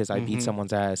countersued because I beat Mhm.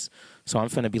 someone's ass. So I'm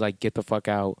finna be like, get the fuck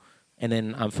out, and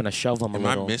then I'm finna shove them a Am I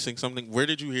little. missing something? Where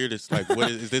did you hear this? Like, what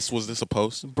is this? Was this a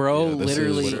post? Bro, Yeah, this is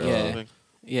literally, what it- yeah.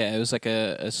 Yeah, it was like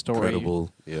a story.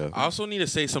 Incredible. Yeah. I also need to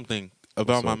say something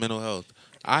about What's my up? mental health.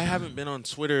 I haven't been on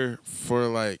Twitter for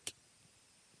like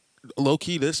low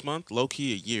key this month, low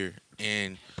key a year,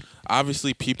 and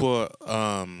obviously people,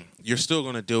 you're still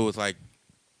gonna deal with like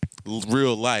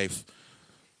real life,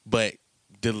 but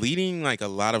deleting like a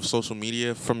lot of social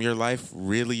media from your life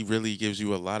really, really gives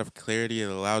you a lot of clarity. It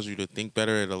allows you to think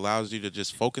better. It allows you to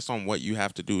just focus on what you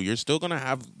have to do. You're still gonna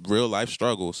have real life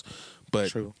struggles, but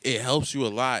True. it helps you a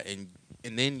lot.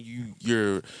 And then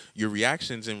your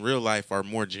reactions in real life are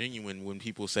more genuine when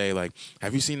people say like,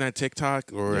 "Have you seen that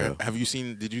TikTok?" or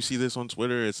 "Did you see this on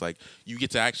Twitter?" It's like you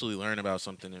get to actually learn about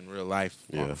something in real life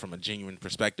from a genuine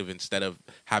perspective instead of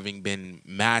having been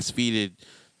mass feeded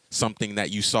something that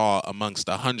you saw amongst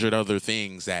 100 other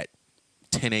things at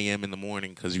 10 a.m. in the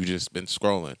morning because you just been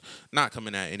scrolling. Not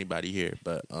coming at anybody here,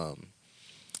 but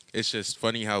it's just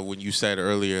funny how when you said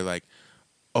earlier like,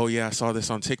 "Oh yeah, I saw this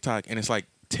on TikTok," and it's like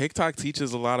TikTok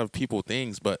teaches a lot of people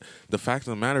things, but the fact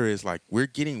of the matter is like we're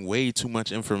getting way too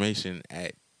much information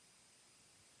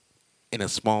in a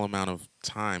small amount of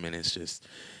time, and it's just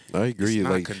I agree. it's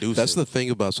not Like conducive. that's the thing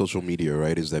about social media,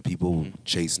 right? Is that people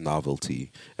chase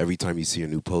novelty. Every time you see a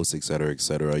new post, et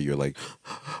cetera, you're like,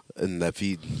 and that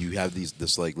feed you have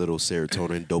this like little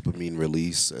serotonin, dopamine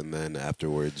release, and then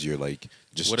afterwards you're like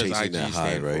just what does chasing IG that high,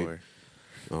 stand right? for?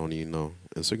 I don't even know.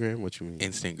 Instagram? What you mean?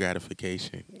 Instant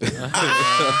gratification. No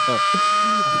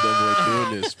more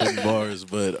doing this, spin bars,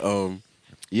 but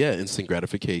yeah, instant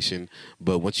gratification.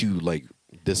 But once you like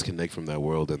disconnect from that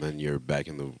world, and then you're back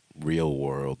in the real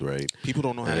world, right? People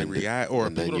don't know how to And- react, or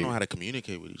and then people don't you- know how to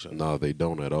communicate with each other. No, they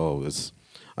don't at all.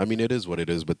 I mean, it is what it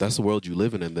is, but that's the world you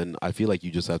live in, and then I feel like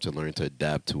you just have to learn to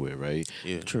adapt to it, right?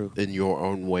 Yeah. True. In your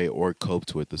own way, or cope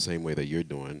to it the same way that you're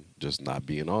doing, just not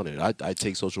being on it. I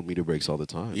take social media breaks all the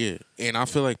time. Yeah, and I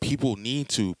feel like people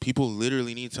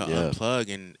literally need to Yeah.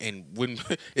 unplug, and when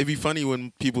it'd be funny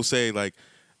when people say like,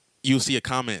 you'll see a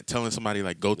comment telling somebody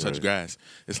like, "Go touch Right. grass."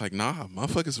 It's like, nah,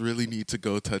 motherfuckers really need to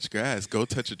go touch grass, go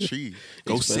touch a tree,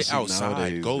 go sit Especially outside,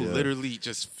 nowadays, go yeah. literally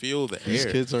just feel the These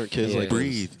air. kids aren't kids Yeah. like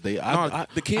Breathe. this. They, No,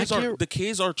 the kids I can't- the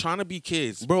kids are trying to be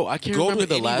kids, Bro, I can't Go remember to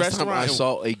the any last time I restaurant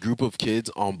saw a group of kids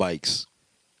on bikes.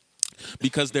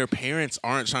 because their parents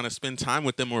aren't trying to spend time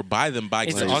with them or buy them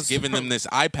bikes. It's They're just also- giving them this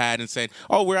iPad and saying,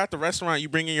 "Oh, we're at the restaurant. You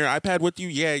bringing your iPad with you?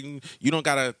 Yeah, you don't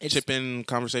gotta chip in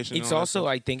conversation." and It's all that also, stuff."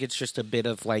 I think it's just a bit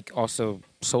of like also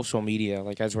social media.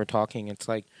 Like as we're talking, it's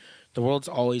like the world's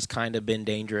always kind of been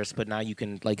dangerous, but now you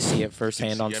can like see it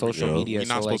firsthand on See social everything. media. You're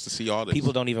not So, like, supposed to see all this.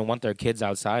 people don't even want their kids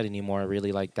outside anymore.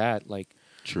 Really like that. Like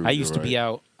True. I used to you're be right.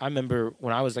 out. I remember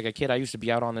when I was like a kid, I used to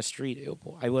be out on the street.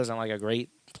 I wasn't like a great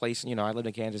place. You know, I lived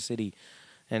in Kansas City,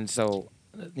 and so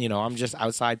you know, I'm just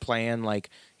outside playing like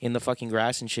in the fucking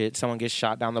grass and shit. Someone gets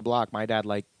shot down the block. My dad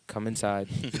like, come inside.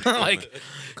 Like,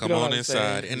 Come you know on what I'm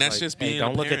inside, saying? and that's Like, just hey, being.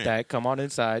 don't a look at parent. that. Come on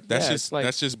inside. That's Yeah, just it's like,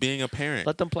 that's just being a parent.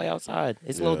 let them play outside.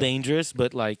 It's a little Yeah. dangerous,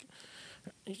 but like,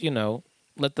 you know,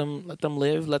 let them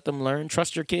live, let them learn.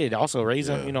 Trust your kid. Also raise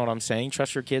them. Yeah. You know what I'm saying?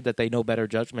 Trust your kid that they know better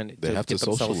judgment. They have to get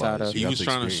themselves out socialize. of. You He have was to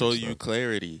trying to show experience you that.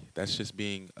 clarity. That's just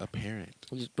being a parent.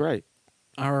 Right.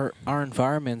 Our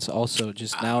environments also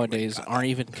just nowadays aren't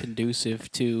even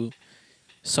conducive to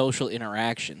social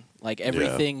interaction. Like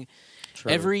everything,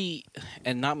 let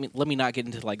me not get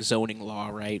into like zoning law,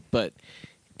 right? But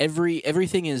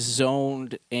everything is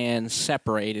zoned and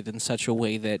separated in such a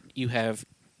way that you have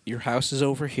your house is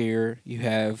over here, you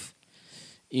have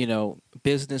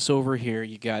business over here,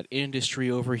 you got industry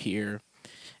over here,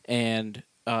 and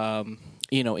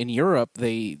in Europe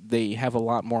they have a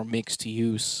lot more mixed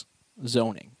use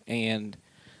zoning and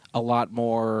a lot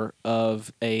more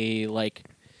of a like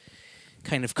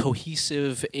kind of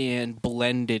cohesive and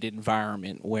blended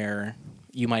environment where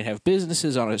you might have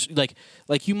businesses on a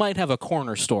like you might have a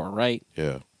corner store, right?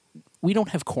 Yeah. We don't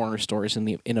have corner stores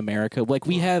in America. Like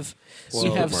we have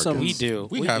some. We do.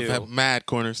 We have mad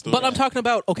corner stores. But I'm talking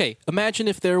about imagine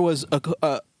if there was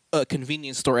a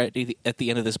convenience store at the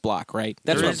end of this block, right?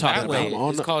 That's There what I'm is talking that about. way.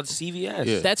 It's called CVS.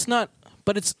 Yeah. That's not,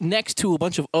 but it's next to a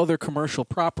bunch of other commercial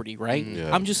property, right?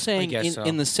 Yeah. I'm just saying I guess so.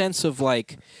 in the sense of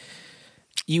like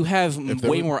you have there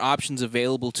way were- more options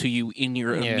available to you in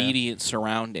your Yeah. immediate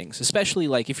surroundings, especially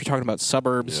like if you're talking about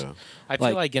suburbs. Yeah. I feel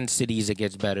Like- like in cities it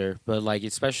gets better, but like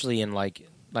especially in like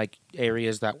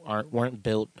areas that weren't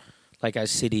built like as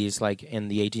cities like in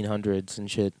the 1800s and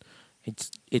shit.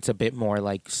 It's a bit more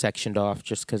like sectioned off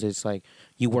just because it's like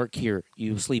you work here,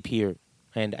 you sleep here,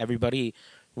 and everybody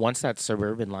wants that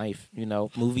suburban life. You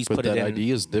know, movies But put that it in.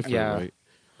 idea is different, Yeah. right?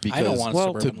 I don't want a to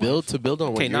suburban build life. to build on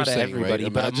what Okay, you're not saying, everybody,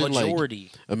 right? but a Imagine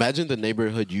majority. imagine the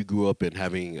neighborhood you grew up in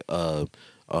having a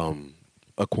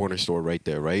a corner store right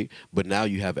there, right? But now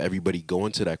you have everybody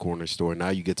going to that corner store. Now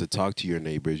you get to talk to your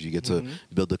neighbors. You get to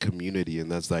build a community,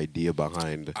 and that's the idea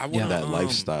behind I wanna, that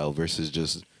lifestyle versus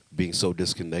just being so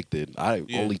disconnected. I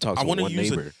only talk to one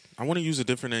neighbor. I want to use a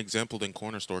different example than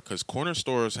corner store because corner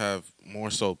stores have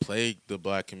more so plagued the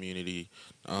black community.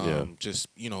 Just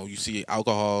you see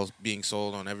alcohol being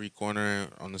sold on every corner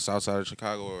on the south side of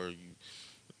Chicago, or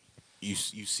you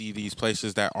see these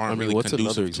places that aren't really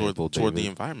conducive toward the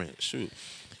environment. Shoot,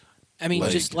 I mean,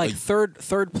 just like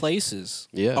third places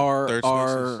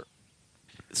are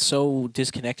so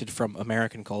disconnected from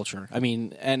American culture. I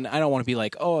mean, and I don't want to be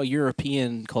like, oh,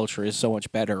 European culture is so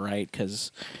much better, right?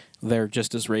 Because they're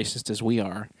just as racist as we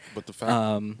are. But the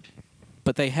fact,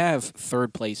 but they have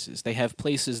third places. They have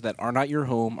places that are not your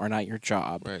home, are not your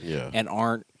job, right. and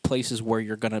aren't places where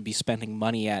you're going to be spending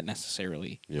money at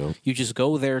necessarily. Yep. You just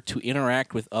go there to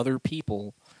interact with other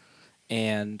people,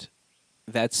 and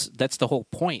that's the whole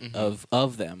point of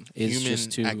them is human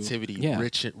just to activity,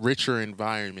 richer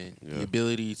environment, the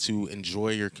ability to enjoy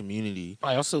your community.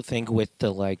 I also think with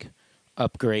the like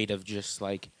upgrade of just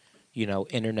like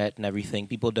internet and everything,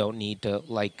 people don't need to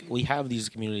we have these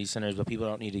community centers, but people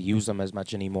don't need to use them as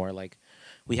much anymore. Like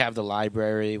we have the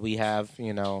library, we have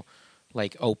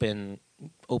like open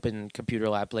computer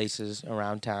lab places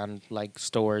around town, like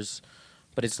stores,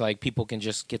 but it's like people can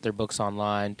just get their books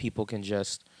online. People can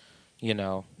just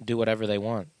do whatever they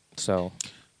want. So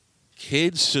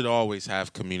kids should always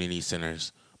have community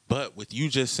centers. But with you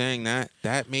just saying that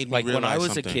made me realize when I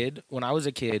was something. When I was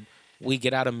a kid, we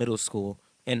get out of middle school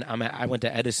and I went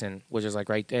to Edison, which is like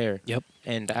right there. Yep.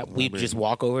 And we'd just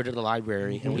walk over to the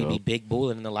library and we'd be big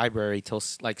bulling in the library till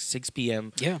like 6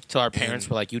 p.m. Yeah. Till our parents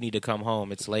were like, "You need to come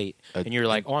home. It's late." And you're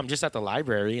like, "Oh, I'm just at the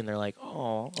library." And they're like,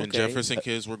 "Oh, okay." And Jefferson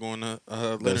kids were going to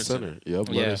Leonard Center. Yep.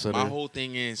 Leonard Center. My whole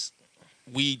thing is,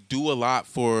 we do a lot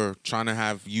for trying to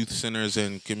have youth centers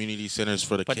and community centers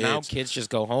for the kids. But now kids just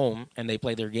go home and they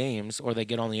play their games, or they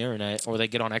get on the internet, or they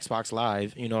get on Xbox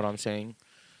Live. You know what I'm saying?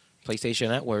 PlayStation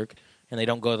Network. And they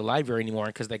don't go to the library anymore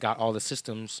because they got all the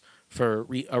systems for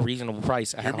a reasonable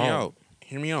price at home.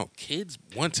 Hear me out. Kids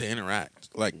want to interact.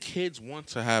 Like, kids want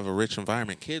to have a rich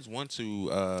environment. Kids want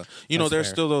to, there's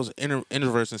still those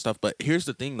introverts and stuff. But here's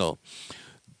the thing, though.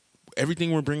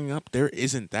 Everything we're bringing up, there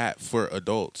isn't that for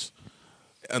adults.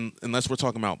 Unless we're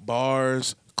talking about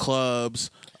bars,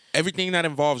 clubs, everything that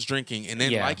involves drinking. And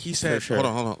then, like he said, hold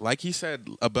on. Like he said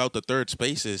about the third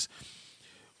spaces,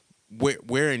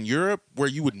 where in Europe, where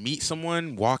you would meet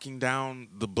someone walking down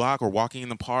the block or walking in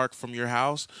the park from your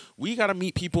house, we got to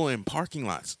meet people in parking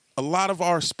lots. A lot of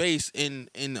our space in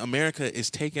America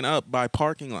is taken up by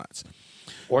parking lots.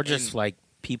 Or just like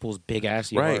people's big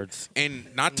ass yards. Right.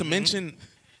 And not to mention,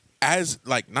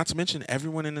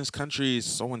 everyone in this country is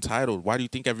so entitled. Why do you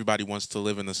think everybody wants to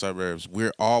live in the suburbs?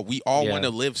 We all want to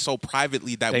live so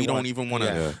privately that we don't even want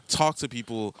to talk to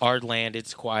people. Our land,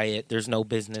 it's quiet. There's no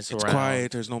business around. It's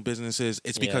quiet. There's no businesses.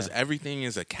 It's because everything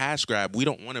is a cash grab. We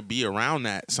don't want to be around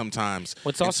that sometimes.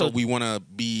 So we want to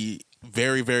be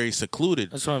very, very secluded.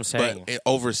 That's what I'm saying. But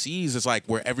overseas, it's like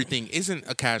where everything isn't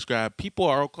a cash grab. People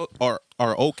are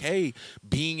okay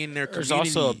being in their community.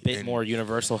 There's also a bit more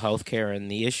universal health care,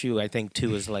 and the issue, I think,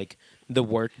 too, is like the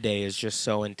work day is just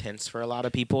so intense for a lot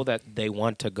of people that they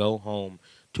want to go home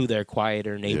to their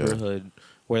quieter neighborhood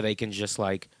where they can just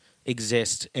like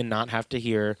exist and not have to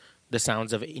hear the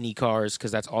sounds of any cars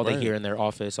because that's all they hear in their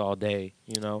office all day,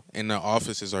 And the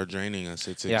offices are draining us.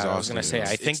 It's exhausting. I was going to say,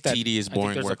 I think that tedious,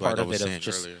 boring work, like I was saying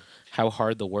just earlier. How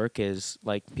hard the work is,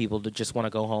 like people just want to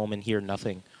go home and hear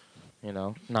nothing,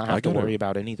 not have to worry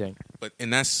about anything.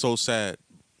 And that's so sad.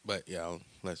 But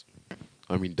let's.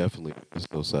 I mean, definitely, it's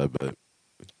so sad. But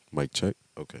mic check.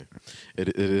 Okay, it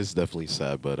is definitely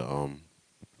sad. But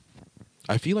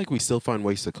I feel like we still find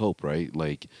ways to cope, right?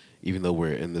 Like, even though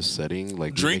we're in this setting,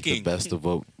 like drinking. We make the best of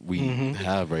what we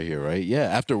have right here, right? Yeah.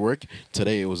 After work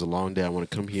today, it was a long day. I want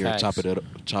to come here, chop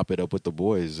it up with the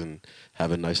boys, and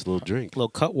have a nice little drink. A little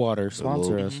Cutwater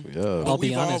sponsor us. Yeah. I'll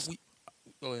be honest.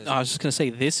 I was just gonna say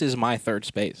this is my third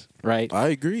space, right? I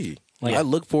agree. Like, I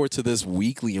look forward to this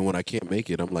weekly, and when I can't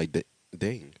make it, I'm like,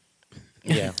 dang.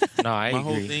 Yeah. No, I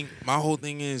agree. My whole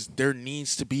thing is there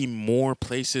needs to be more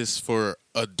places for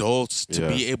adults to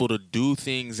be able to do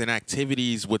things and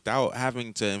activities without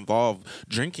having to involve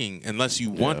drinking, unless you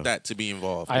want that to be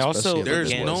involved. I also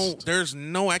there's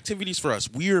no activities for us.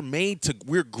 We're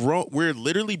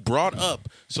literally brought up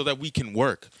so that we can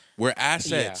work. We're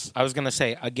assets. Yeah. I was gonna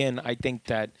say again. I think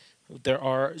that there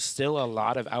are still a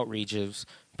lot of outreaches,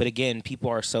 but again, people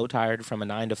are so tired from a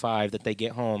 9 to 5 that they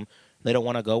get home They don't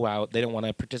want to go out. They don't want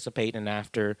to participate in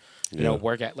after,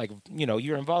 work at, like,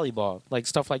 you're in volleyball, like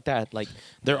stuff like that. Like,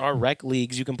 there are rec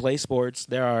leagues you can play sports.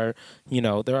 There are,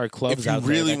 there are clubs out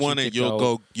there. If you really that want it, you'll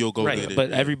go right, get it.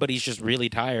 but everybody's just really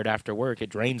tired after work. It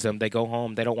drains them. They go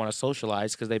home. They don't want to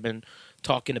socialize because they've been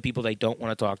talking to people they don't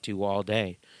want to talk to all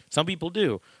day. Some people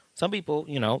do. Some people,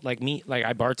 like me, like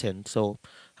I bartend. So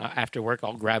after work,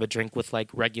 I'll grab a drink with like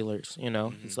regulars,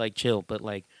 It's like chill. But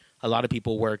like a lot of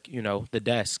people work, the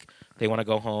desk. They want to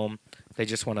go home. They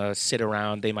just want to sit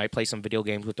around. They might play some video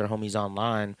games with their homies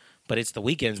online. But it's the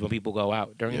weekends when people go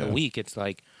out. During the week, it's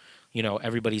like,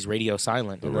 everybody's radio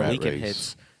silent. And the weekend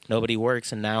hits, nobody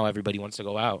works, and now everybody wants to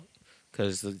go out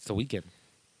because it's the weekend.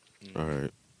 All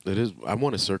right. It is. I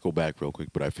want to circle back real quick,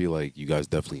 but I feel like you guys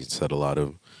definitely said a lot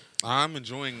of. I'm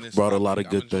enjoying this. Brought a lot of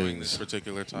good things. This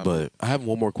particular topic. But I have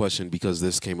one more question because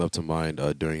this came up to mind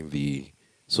during the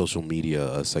social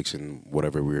media section.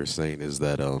 Whatever we were saying is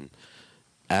that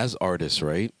as artists,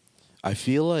 right? I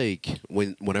feel like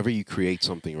whenever you create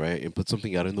something, right, and put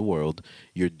something out in the world,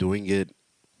 you're doing it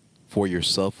for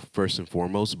yourself first and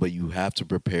foremost, but you have to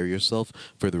prepare yourself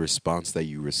for the response that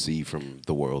you receive from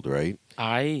the world, right?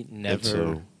 I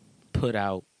never put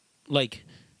out, like,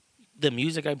 the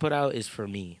music I put out is for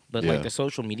me, but like the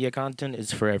social media content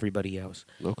is for everybody else.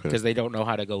 Okay. Because they don't know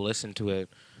how to go listen to it,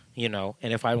 And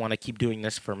if I want to keep doing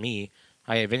this for me,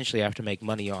 I eventually have to make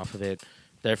money off of it.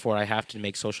 Therefore, I have to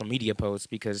make social media posts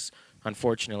because,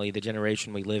 unfortunately, the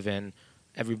generation we live in,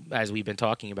 as we've been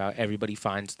talking about, everybody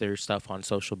finds their stuff on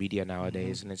social media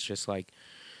nowadays, and it's just like,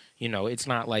 it's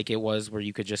not like it was where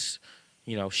you could just,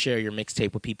 share your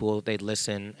mixtape with people, they'd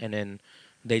listen, and then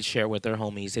they'd share with their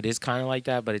homies. It is kind of like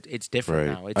that, but it's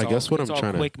different now. It's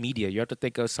all quick media. You have to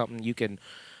think of something you can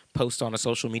post on a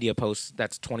social media post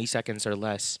that's 20 seconds or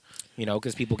less,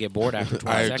 because people get bored after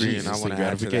 20 seconds. I agree, and I want to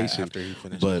add to that after he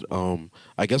finishes. But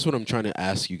I guess what I'm trying to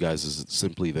ask you guys is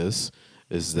simply this,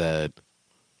 is that,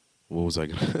 what was I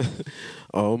going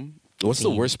to... what's the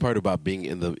worst part about being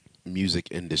in the music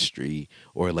industry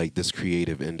or like this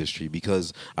creative industry?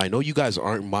 Because I know you guys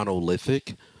aren't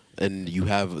monolithic, and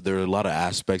there are a lot of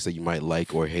aspects that you might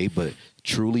like or hate, but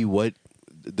truly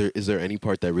is there any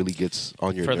part that really gets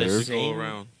on your nerve?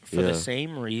 For the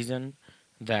same reason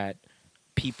that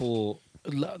people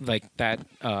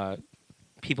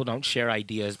people don't share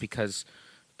ideas because,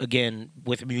 again,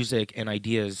 with music and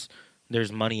ideas,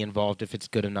 there's money involved if it's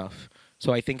good enough.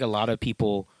 So I think a lot of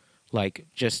people like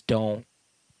just don't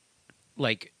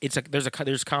like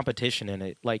there's competition in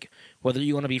it. Like whether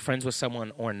you want to be friends with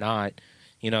someone or not,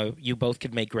 you both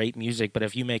could make great music, but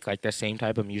if you make like the same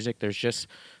type of music, there's just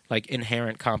like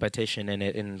inherent competition in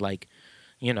it, and like,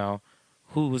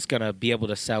 who's gonna be able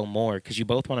to sell more because you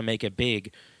both want to make it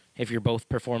big. If you're both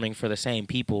performing for the same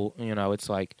people, it's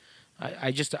like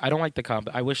I don't like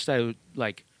the I wish that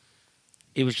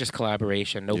it was just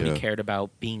collaboration. Nobody cared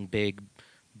about being big,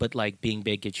 but like being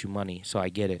big gets you money, so I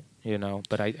get it,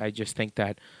 But I just think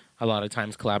that a lot of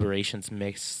times collaborations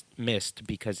missed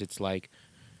because it's like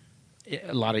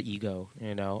a lot of ego,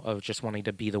 of just wanting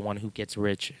to be the one who gets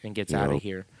rich and gets out of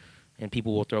here. And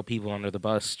people will throw people under the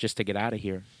bus just to get out of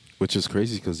here. Which is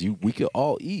crazy because we could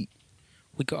all eat.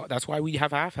 That's why we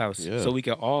have Half House, so we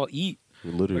could all eat.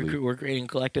 Literally. We're creating a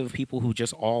collective of people who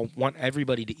just all want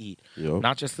everybody to eat,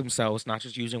 not just themselves, not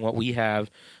just using what we have,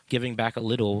 giving back a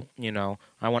little.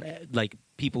 I want like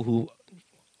people who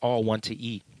all want to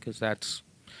eat because that's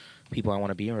people I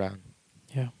want to be around.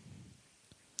 Yeah.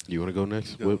 You want to go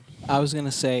next? I was going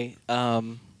to say,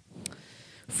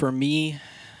 for me,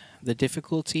 the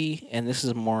difficulty, and this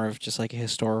is more of just like a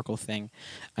historical thing,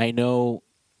 I know,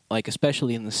 like,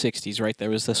 especially in the 60s, right, there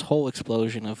was this whole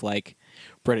explosion of, like,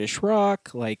 British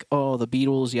rock, like, oh, the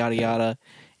Beatles, yada, yada,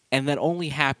 and that only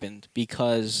happened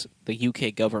because the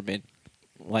UK government,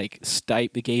 like,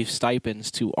 gave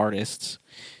stipends to artists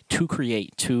to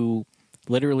create, to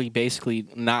literally basically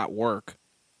not work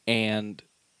and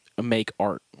make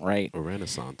art, right? A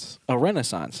renaissance.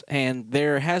 And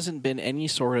there hasn't been any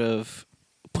sort of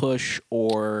push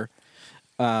or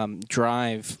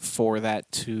drive for that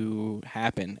to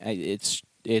happen. It's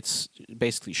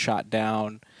basically shot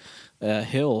down a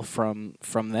hill from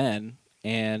then,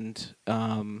 and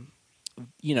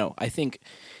I think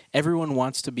everyone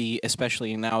wants to be,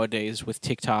 especially nowadays with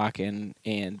TikTok and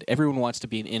everyone wants to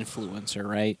be an influencer,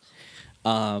 right?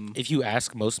 If you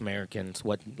ask most Americans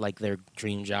what like their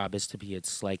dream job is to be,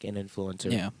 it's like an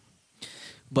influencer. Yeah,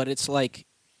 but it's like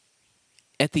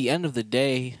at the end of the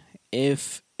day,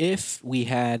 if we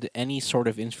had any sort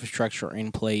of infrastructure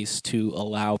in place to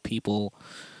allow people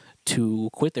to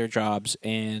quit their jobs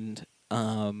and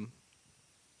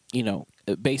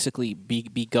basically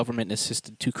be government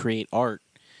assisted to create art,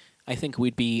 I think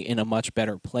we'd be in a much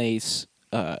better place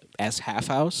as half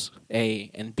house,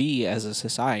 A, and B, as a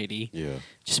society. Yeah.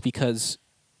 Just because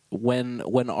when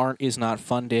art is not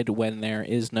funded, when there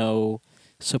is no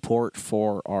support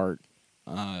for art,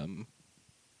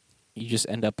 you just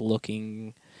end up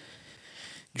looking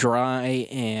dry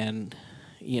and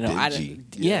dingy.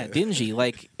 dingy.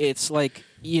 Like it's like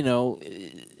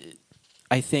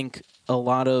I think a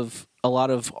lot of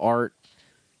art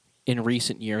in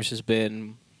recent years has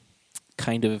been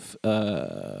kind of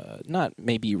not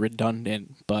maybe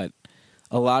redundant, but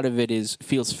a lot of it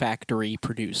feels factory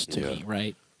produced to me,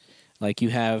 right? Like you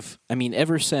have, I mean,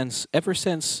 ever since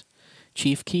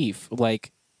Chief Keef,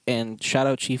 like, and shout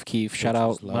out Chief Keef, shout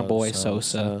out my boy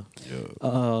Sosa.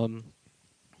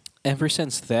 Ever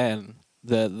since then,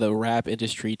 the rap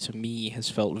industry to me has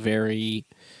felt very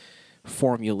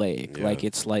formulaic. Yeah. Like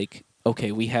it's like,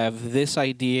 okay, we have this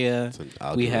idea,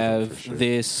 we have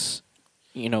this,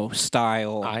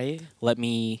 style. Let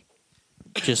me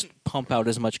just pump out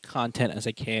as much content as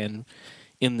I can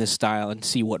in this style and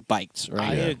see what bites.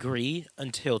 Right? I agree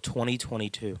until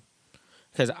 2022,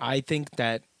 because I think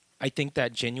that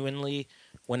genuinely,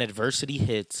 when adversity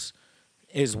hits,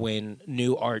 is when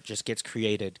new art just gets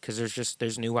created, because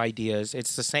there's new ideas.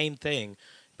 It's the same thing,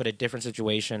 but a different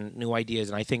situation, new ideas.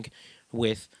 And I think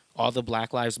with all the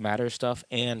Black Lives Matter stuff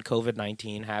and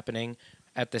COVID-19 happening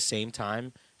at the same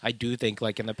time, I do think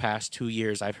like in the past 2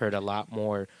 years, I've heard a lot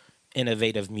more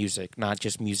innovative music, not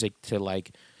just music to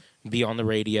like be on the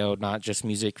radio, not just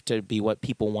music to be what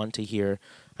people want to hear.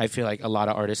 I feel like a lot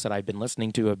of artists that I've been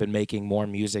listening to have been making more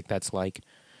music that's like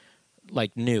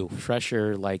new,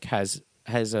 fresher, like has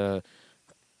a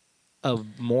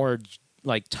more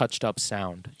like touched up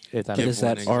sound. If that is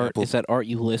that art? Is that art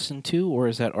you listen to, or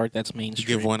is that art that's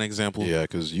mainstream? Give one example. Yeah,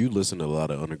 because you listen to a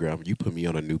lot of underground. You put me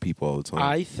on to new people all the time.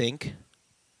 I think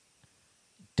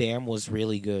Damn was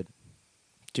really good.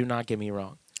 Do not get me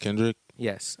wrong. Kendrick?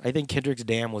 Yes. I think Kendrick's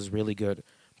Damn was really good.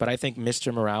 But I think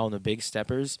Mr. Morale and the Big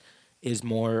Steppers is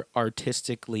more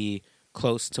artistically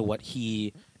close to what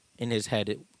he, in his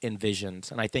head,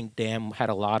 envisions. And I think Damn had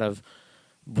a lot of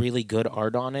really good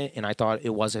art on it, and I thought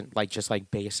it wasn't like just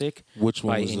like basic. Which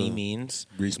one by was any means?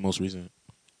 Most recent?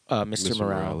 Mr.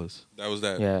 Morales. That was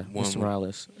that. Yeah, one. Mr.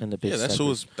 Morales and the Big Yeah,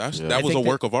 Steppers. that was a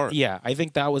work of art. Yeah, I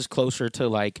think that was closer to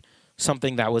like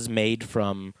something that was made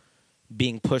from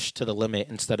being pushed to the limit,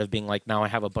 instead of being like, now I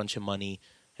have a bunch of money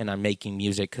and I'm making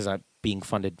music because I'm being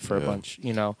funded for a bunch,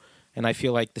 And I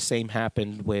feel like the same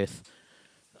happened with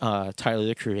Tyler,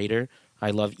 the Creator. I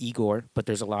love Igor, but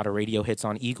there's a lot of radio hits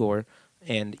on Igor.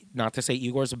 And not to say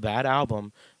Igor's a bad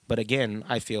album, but again,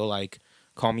 I feel like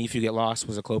Call Me If You Get Lost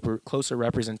was a closer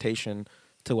representation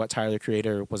to what Tyler, the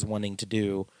Creator, was wanting to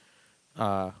do,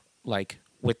 like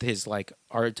with his like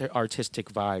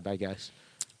artistic vibe, I guess.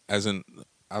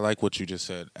 I like what you just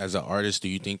said. As an artist, do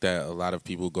you think that a lot of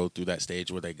people go through that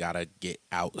stage where they gotta get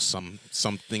out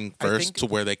something first to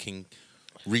where they can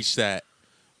reach that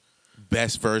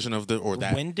best version of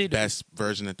best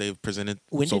version that they've presented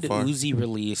so far? When did Uzi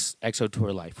release EXO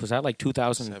Tour Life? Was that like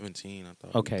 2017? I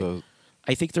thought. Okay,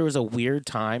 I think there was a weird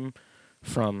time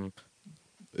from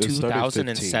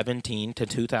 2017 to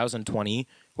 2020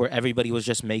 where everybody was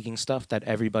just making stuff that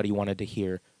everybody wanted to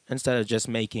hear, instead of just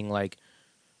making like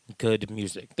good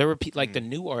music. There were like the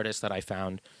new artists that I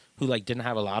found who like didn't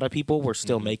have a lot of people were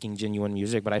still making genuine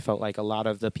music, but I felt like a lot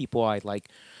of the people I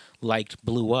liked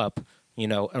blew up,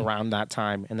 around that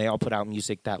time, and they all put out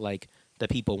music that like the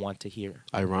people want to hear.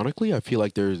 Ironically, I feel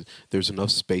like there's enough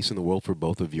space in the world for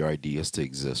both of your ideas to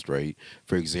exist, right?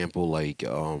 For example, like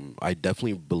I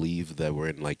definitely believe that we're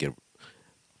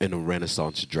in a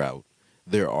Renaissance drought.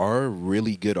 There are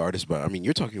really good artists, but I mean,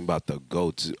 you're talking about the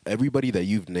GOATs. Everybody that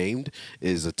you've named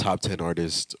is a top 10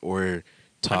 artist or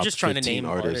top 15 artist. I'm just trying to name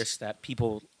artists that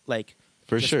people like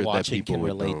for just sure watching that people can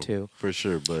relate to. For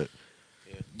sure, but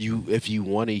if you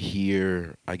want to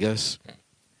hear, I guess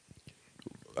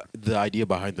the idea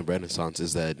behind the Renaissance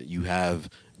is that you have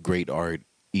great art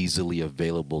easily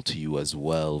available to you as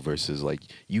well, versus like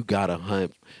you gotta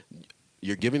hunt.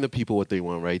 You're giving the people what they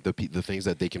want, right? The things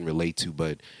that they can relate to,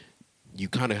 but you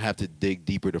kind of have to dig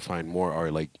deeper to find more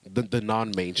art. Like the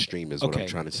non-mainstream is what I'm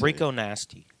trying to say. Rico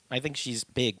Nasty. I think she's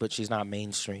big, but she's not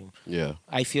mainstream. Yeah.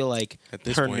 I feel like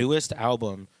her newest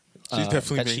album she's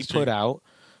definitely that mainstream. she put out,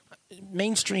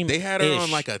 mainstream. They had her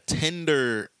on like a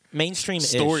Tinder mainstream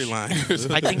storyline.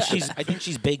 I think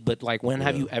she's big, but like, when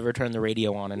have you ever turned the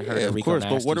radio on and heard a of Rico course,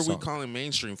 Nasty but what are we song? calling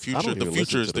mainstream? I Future, don't the even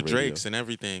Futures, listen to the the radio. Drakes, and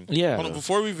everything. Yeah. Hold on,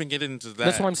 before we even get into that,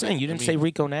 That's what I'm saying. You didn't say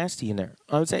Rico Nasty in there.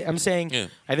 I'm saying Yeah.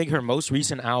 I think her most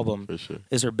recent album For sure.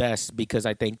 is her best, because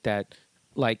I think that,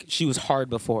 like, she was hard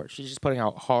before. She's just putting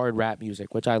out hard rap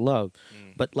music, which I love.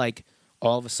 But like,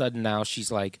 all of a sudden now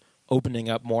she's like opening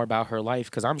up more about her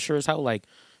life, because I'm sure as hell, like,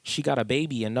 she got a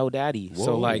baby and no daddy. Whoa,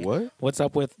 so like, what? what's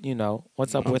up with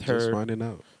what's up with Just her? finding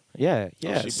out. Yeah.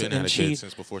 she's been had a kid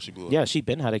since before she blew up. Yeah, she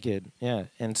been had a kid. Yeah,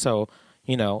 and so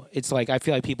it's like, I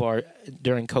feel like people are,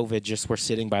 during COVID, just were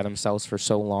sitting by themselves for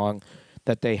so long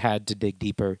that they had to dig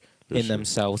deeper in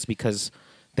themselves, because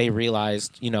they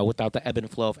realized, without the ebb and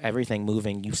flow of everything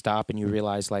moving, you stop and you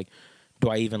realize, like, do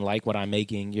I even like what I'm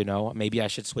making? Maybe I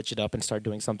should switch it up and start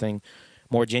doing something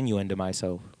more genuine to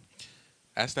myself.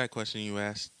 Ask that question you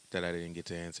asked that I didn't get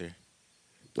to answer.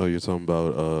 Oh, you're talking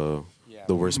about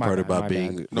the worst My part bad, about my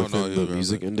being bad. No, within you're the right.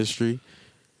 music industry.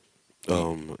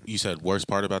 You said worst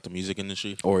part about the music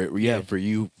industry? Or for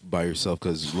you by yourself,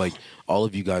 because like all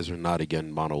of you guys are not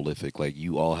again monolithic. Like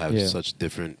you all have such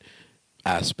different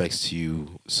aspects to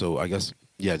you. So I guess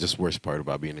just worst part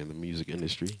about being in the music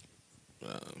industry.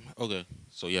 Okay.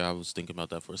 So yeah, I was thinking about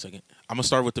that for a second. I'm gonna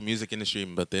start with the music industry,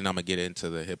 but then I'm gonna get into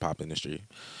the hip hop industry.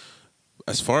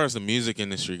 As far as the music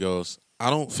industry goes, I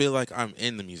don't feel like I'm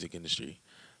in the music industry.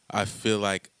 I feel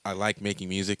like I like making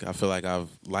music. I feel like I've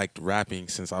liked rapping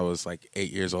since I was like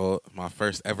 8 years old. My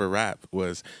first ever rap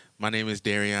was, "My name is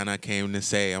Darian, I came to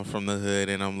say I'm from the hood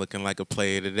and I'm looking like a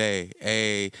player today.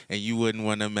 Hey, and you wouldn't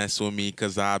want to mess with me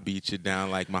because I beat you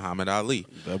down like Muhammad Ali."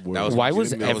 Why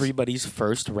was everybody's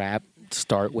first rap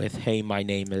start with "Hey, my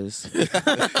name is"?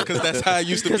 Because that's how I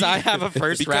used to be. Because I have a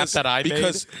first rap that I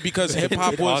made. Because hip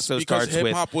hop It was also because starts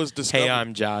hip hop with, was discovered. "Hey,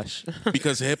 I'm Josh."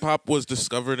 Because hip hop was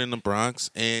discovered in the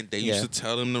Bronx, and they used to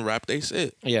tell them to rap they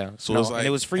shit. Yeah. So it was like, and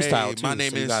it was freestyle hey, too. my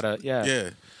name so you is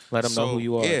gotta, let them know who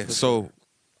you are. Yeah. So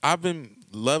I've been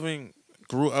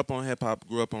grew up on hip hop,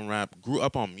 grew up on rap, grew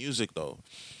up on music though.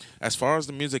 As far as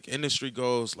the music industry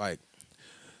goes, like,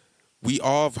 we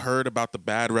all have heard about the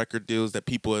bad record deals that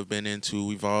people have been into.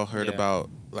 We've all heard about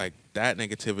like that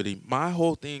negativity. My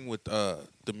whole thing with the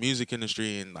music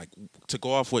industry, and like to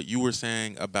go off what you were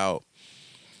saying about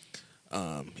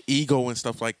ego and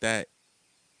stuff like that,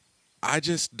 I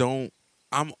just don't.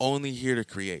 I'm only here to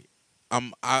create.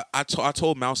 I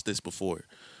told Mouse this before.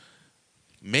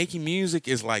 Making music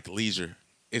is like leisure.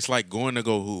 It's like going to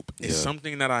go hoop. It's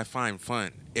something that I find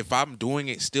fun. If I'm doing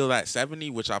it still at 70,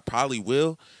 which I probably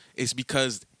will, it's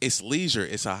because it's leisure.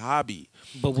 It's a hobby.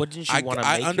 But wouldn't you want to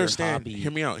make understand. your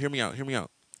hobby? Hear me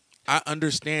out. I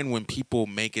understand when people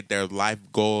make it their life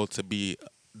goal to be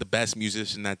the best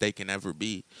musician that they can ever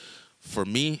be. For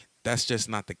me, that's just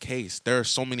not the case. There are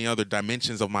so many other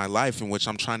dimensions of my life in which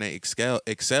I'm trying to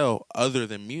excel other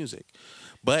than music.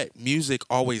 But music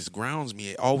always grounds me.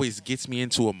 It always gets me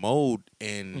into a mode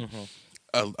and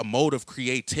a mode of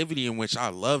creativity in which I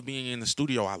love being in the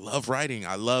studio. I love writing.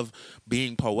 I love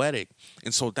being poetic.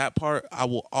 And so that part I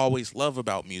will always love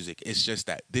about music. It's just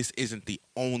that this isn't the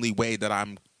only way that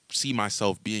I'm see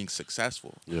myself being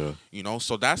successful. Yeah.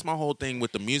 So that's my whole thing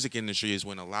with the music industry, is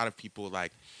when a lot of people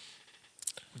like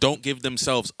don't give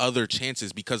themselves other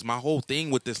chances. Because my whole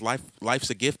thing with this Life's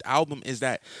a Gift album is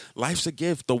that life's a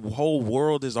gift. The whole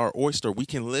world is our oyster. We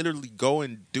can literally go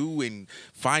and do and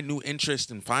find new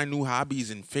interests and find new hobbies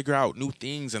and figure out new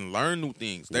things and learn new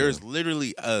things. There is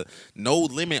literally no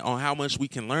limit on how much we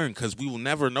can learn, because we will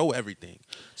never know everything.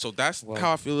 So that's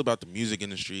how I feel about the music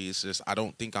industry. It's just, I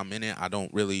don't think I'm in it. I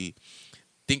don't really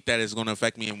think that it's going to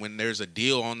affect me. And when there's a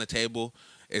deal on the table,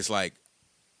 it's like,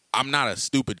 I'm not a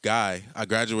stupid guy. I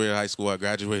graduated high school. I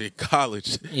graduated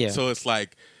college. Yeah. So it's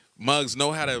like, mugs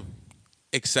know how to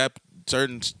accept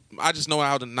certain. I just know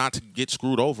how to not to get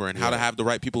screwed over and how to have the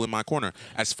right people in my corner.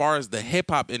 As far as the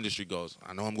hip hop industry goes,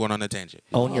 I know I'm going on a tangent.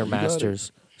 Own your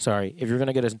masters. Sorry, if you're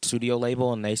gonna get a studio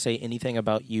label and they say anything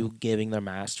about you giving their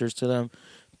masters to them,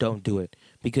 don't do it.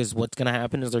 Because what's gonna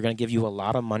happen is they're gonna give you a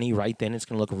lot of money right then. It's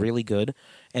gonna look really good,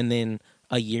 and then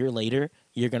a year later,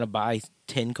 you're going to buy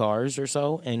 10 cars or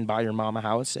so and buy your mom a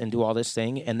house and do all this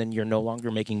thing, and then you're no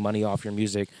longer making money off your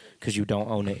music because you don't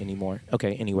own it anymore.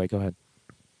 Okay, anyway, go ahead.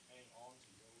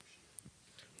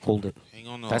 Hold it. Hang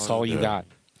on. That's all you got.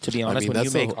 To be honest, when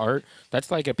you make art,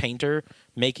 that's like a painter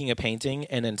making a painting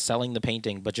and then selling the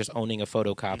painting, but just owning a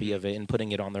photocopy of it and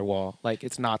putting it on their wall. Like,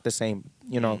 it's not the same,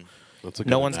 No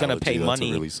one's going to pay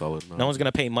money. Really solid no one's going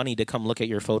to pay money to come look at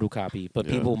your photocopy, but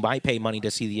people might pay money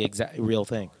to see the exact real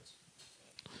thing.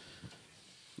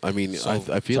 I mean, So-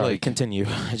 I feel Sorry, like continue.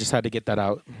 I just had to get that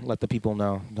out. Let the people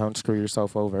know. Don't screw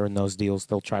yourself over in those deals.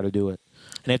 They'll try to do it.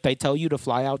 And if they tell you to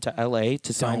fly out to LA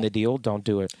to sign the deal, don't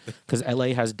do it. Because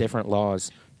LA has different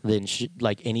laws than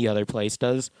like any other place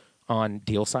does on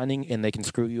deal signing, and they can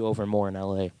screw you over more in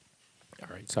LA. All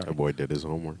right, sorry. that boy did his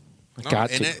homework. No,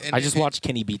 Got and to. it- and I just it- watched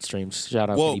Kenny Beat streams. Shout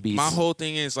out Well, Kenny Beats. my whole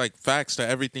thing is like facts to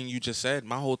everything you just said.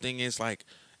 My whole thing is like,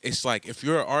 it's like if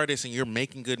you're an artist and you're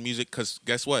making good music, because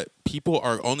guess what? People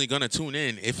are only going to tune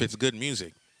in if it's good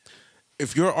music.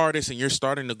 If you're an artist and you're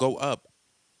starting to go up,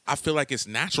 I feel like it's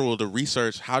natural to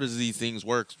research how does these things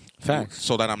work. Facts.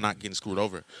 So that I'm not getting screwed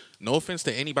over. No offense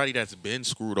to anybody that's been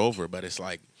screwed over, but it's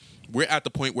like we're at the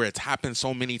point where it's happened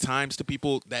so many times to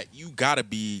people that you got to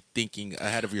be thinking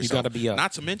ahead of yourself. gotta be up.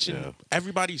 Not to mention,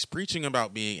 everybody's preaching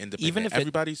about being independent. Even if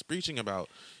everybody's preaching about,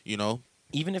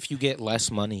 even if you get less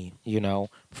money,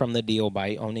 from the deal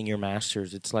by owning your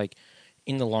masters, it's like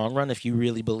in the long run, if you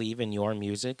really believe in your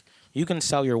music, you can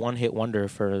sell your one-hit wonder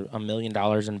for $1 million,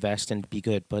 invest and be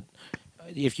good. But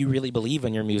if you really believe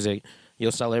in your music,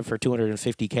 you'll sell it for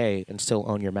 $250K and still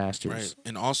own your masters. Right.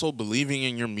 And also believing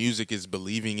in your music is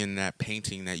believing in that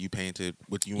painting that you painted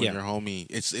with you and your homie.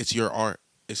 It's your art.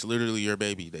 It's literally your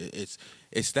baby.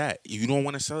 It's that. If you don't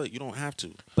want to sell it, you don't have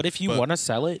to. But if you want to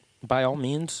sell it, by all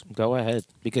means, go ahead.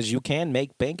 Because you can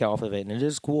make bank off of it. And it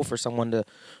is cool for someone to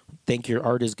think your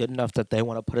art is good enough that they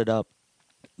want to put it up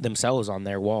themselves on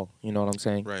their wall. You know what I'm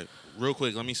saying? Right. Real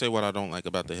quick, let me say what I don't like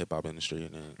about the hip-hop industry,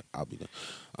 and then I'll be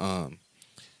done.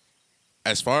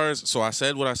 So I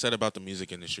said what I said about the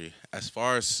music industry. As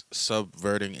far as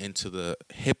subverting into the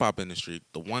hip hop industry,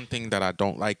 the one thing that I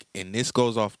don't like, and this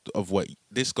goes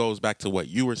back to what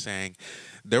you were saying,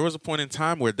 there was a point in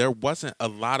time where there wasn't a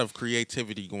lot of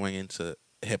creativity going into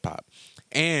hip hop.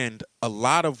 And a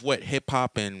lot of what hip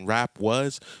hop and rap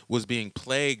was being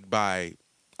plagued by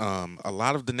a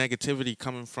lot of the negativity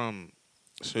coming from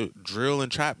drill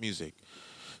and trap music.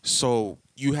 So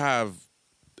you have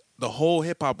the whole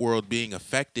hip-hop world being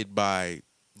affected by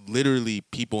literally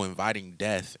people inviting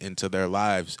death into their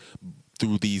lives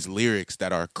through these lyrics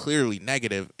that are clearly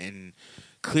negative and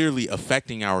clearly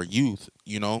affecting our youth.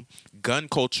 Gun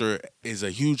culture is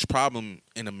a huge problem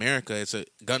in America.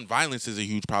 Gun violence is a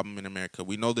huge problem in America.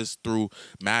 We know this through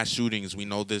mass shootings. We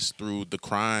know this through the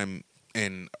crime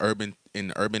in urban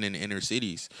and inner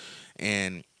cities.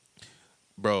 And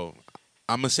bro,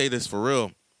 I'm gonna say this for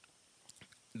real.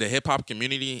 The hip-hop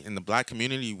community and the black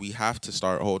community, we have to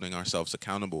start holding ourselves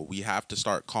accountable. We have to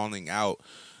start calling out,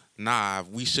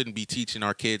 we shouldn't be teaching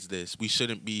our kids this. We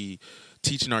shouldn't be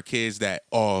teaching our kids that,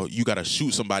 you got to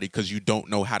shoot somebody because you don't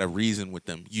know how to reason with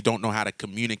them. You don't know how to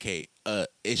communicate an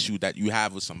issue that you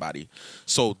have with somebody.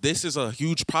 So this is a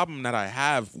huge problem that I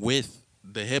have with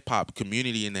the hip-hop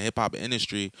community and the hip-hop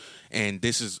industry, and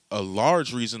this is a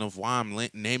large reason of why I'm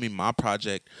naming my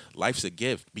project Life's a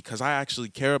Gift, because I actually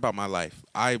care about my life.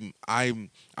 I'm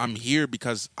here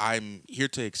because I'm here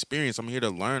to experience. I'm here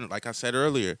to learn, like I said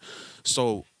earlier.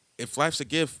 So if life's a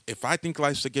gift, if I think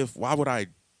life's a gift, why would I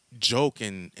joke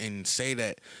and say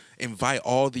that, invite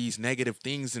all these negative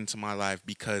things into my life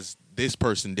because this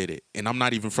person did it, and I'm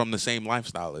not even from the same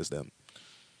lifestyle as them?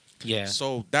 Yeah.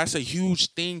 So that's a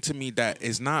huge thing to me that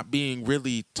is not being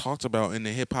really talked about in the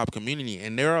hip hop community.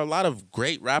 And there are a lot of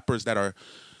great rappers that are,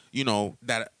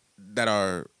 that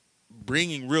are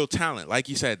bringing real talent. Like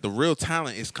you said, the real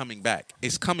talent is coming back.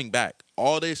 It's coming back.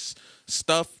 All this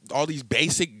stuff, all these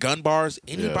basic gun bars,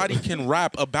 anybody can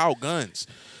rap about guns.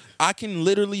 I can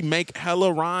literally make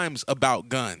hella rhymes about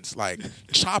guns. Like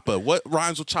chopper. What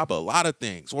rhymes with chopper? A lot of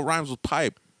things. What rhymes with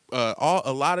pipe?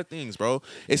 A lot of things, bro.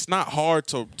 It's not hard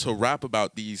to rap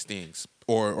about these things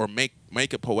or make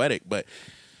it poetic, but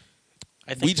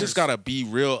we just gotta be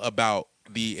real about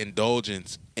the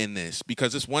indulgence in this,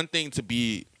 because it's one thing to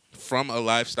be from a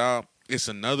lifestyle. It's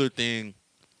another thing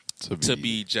to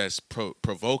be just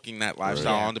provoking that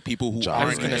lifestyle on the people who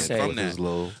aren't even from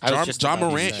that. John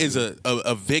Morant is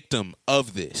a victim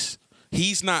of this.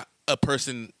 He's not a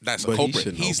person that's a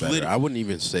culprit. He's literally. I wouldn't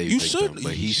even say you victim, should.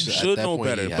 but He should know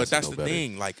better. But that's the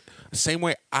thing. Like the same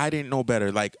way I didn't know better.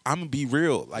 Like I'm gonna be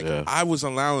real. Like I was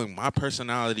allowing my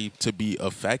personality to be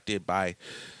affected by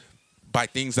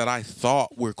things that I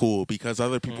thought were cool because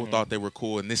other people thought they were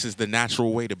cool, and this is the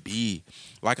natural way to be.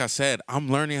 Like I said, I'm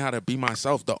learning how to be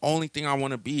myself. The only thing I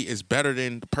want to be is better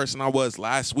than the person I was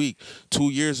last week, 2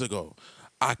 years ago.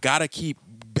 I gotta keep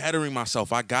bettering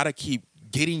myself. I gotta keep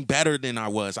getting better than I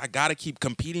was. I got to keep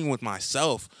competing with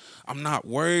myself. I'm not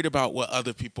worried about what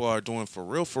other people are doing for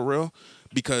real,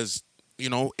 because,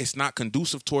 it's not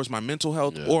conducive towards my mental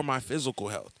health or my physical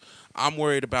health. I'm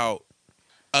worried about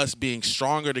us being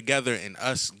stronger together and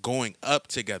us going up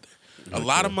together. A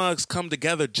lot of mugs come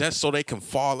together just so they can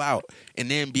fall out and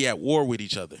then be at war with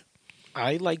each other.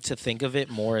 I like to think of it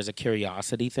more as a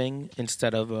curiosity thing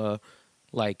instead of a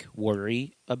like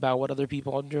worry about what other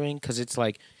people are doing, because it's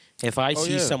like if I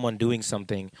see someone doing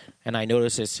something and I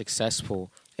notice it's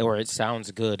successful or it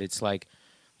sounds good, it's like,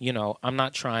 you know, I'm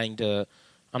not trying to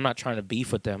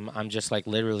beef with them. I'm just like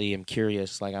literally am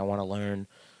curious, like I want to learn.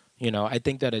 You know, I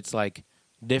think that it's like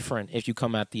different if you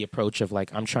come at the approach of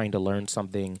like I'm trying to learn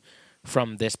something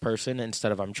from this person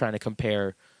instead of I'm trying to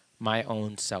compare my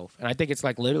own self. And I think it's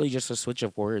like literally just a switch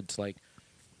of words, like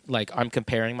I'm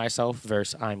comparing myself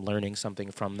versus I'm learning something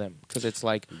from them. Because it's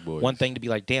like one thing to be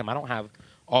like, damn, I don't have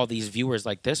all these viewers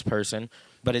like this person.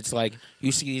 But it's like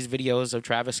you see these videos of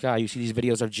Travis Scott, you see these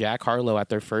videos of Jack Harlow at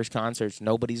their first concerts.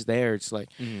 Nobody's there. It's like,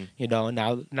 you know,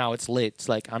 now it's lit. It's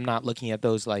like I'm not looking at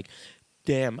those like,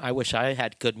 damn, I wish I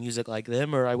had good music like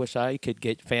them, or I wish I could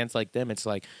get fans like them. It's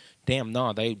like, damn,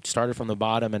 no, they started from the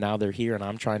bottom and now they're here, and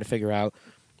I'm trying to figure out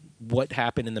what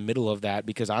happened in the middle of that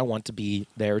because I want to be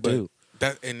there too.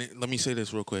 And let me say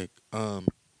this real quick.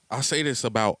 I'll say this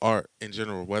about art in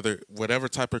general, whatever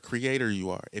type of creator you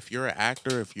are. If you're an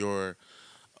actor, if you're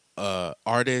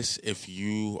artist, if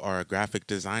you are a graphic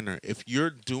designer, if you're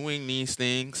doing these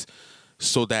things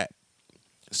so that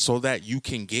you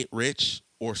can get rich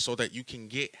or so that you can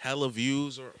get hella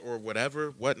views or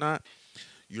whatnot,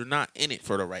 you're not in it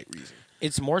for the right reason.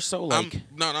 It's more so like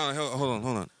hold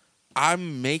on.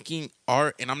 I'm making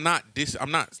art, and I'm not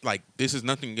like, this is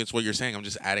nothing against what you're saying. I'm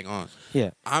just adding on.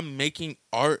 Yeah. I'm making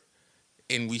art,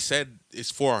 and we said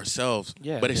it's for ourselves.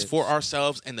 Yeah, but it's for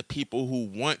ourselves and the people who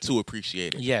want to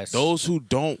appreciate it. Yes. Those who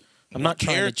don't. I'm not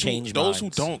trying to change those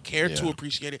minds. who don't care to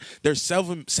appreciate it. There's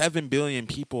 7 billion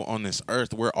people on this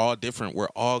earth. We're all different. We're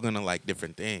all gonna like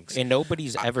different things. And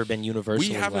nobody's ever been universally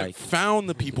We haven't like found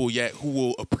the people yet who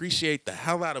will appreciate the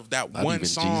hell out of that one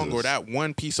song Jesus. or that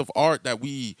one piece of art that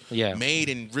we made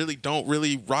and really don't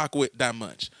rock with that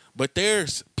much. But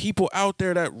there's people out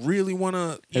there that really want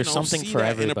to something see for that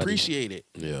everybody. and appreciate it.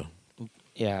 Yeah.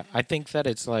 Yeah, I think that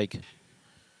it's like,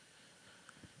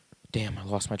 damn, I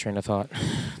lost my train of thought.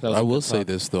 I will say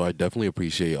this, though. I definitely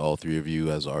appreciate all three of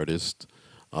you as artists.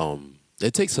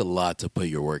 It takes a lot to put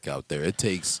your work out there. It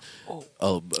takes,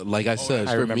 like I said,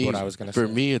 I remember what I was gonna for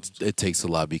say. me, it takes a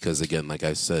lot because, again, like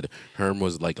I said, Herm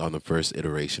was like on the first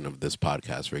iteration of this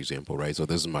podcast, for example, right? So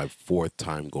this is my 4th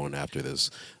time going after this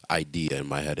idea in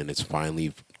my head, and it's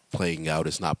finally playing out.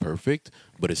 It's not perfect,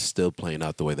 but it's still playing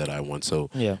out the way that I want. So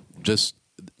just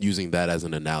using that as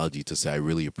an analogy to say I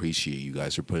really appreciate you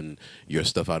guys for putting your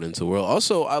stuff out into the world.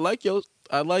 Also, I like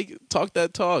Talk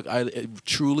That Talk. I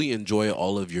truly enjoy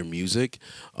all of your music.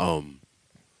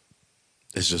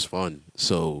 It's just fun.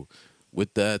 So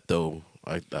with that though,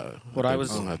 what I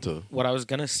was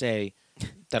gonna say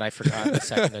that I forgot a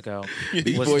second ago.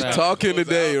 Boys talking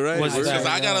today, right? Because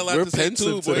I got a lot to say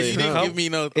too, boy. You didn't give me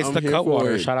no. It's the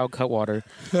Cutwater. Shout out Cutwater.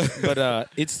 But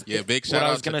it's big shout out. What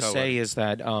I was gonna say is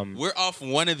that we're off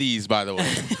one of these, by the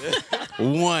way.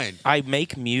 One. I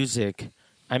make music,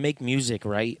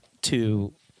 right,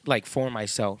 to like for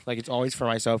myself. Like it's always for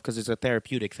myself because it's a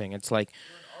therapeutic thing. It's like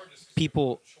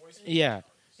people, yeah.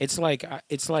 It's like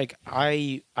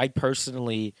I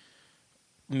personally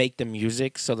make the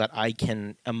music so that I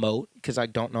can emote because I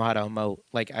don't know how to emote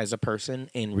like as a person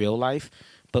in real life.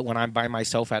 But when I'm by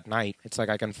myself at night, it's like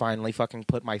I can finally fucking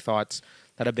put my thoughts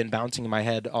that have been bouncing in my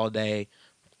head all day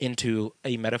into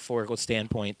a metaphorical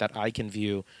standpoint that I can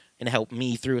view and help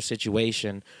me through a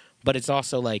situation. But it's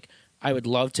also like I would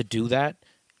love to do that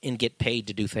and get paid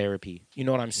to do therapy. You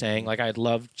know what I'm saying? Like I'd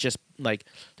love just like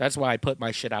that's why I put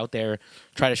my shit out there,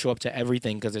 try to show up to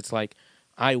everything because it's like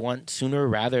I want sooner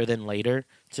rather than later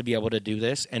to be able to do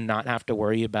this and not have to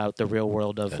worry about the real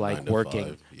world of like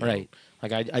working. 5, right.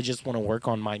 Like I just want to work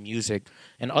on my music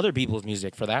and other people's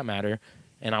music for that matter.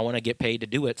 And I want to get paid to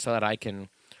do it so that I can,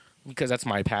 because that's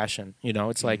my passion. You know,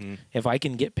 it's like if I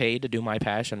can get paid to do my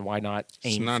passion, why not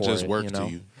aim for it? It's not just work you know?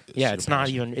 to you. It's not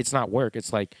even, it's not work.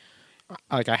 It's like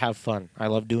I have fun. I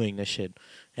love doing this shit.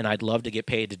 And I'd love to get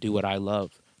paid to do what I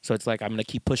love. So it's like I'm going to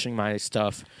keep pushing my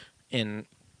stuff and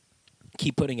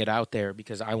keep putting it out there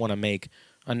because I want to make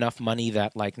enough money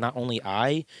that like not only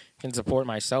I can support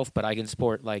myself, but I can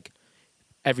support like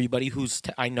everybody who's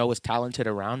I know is talented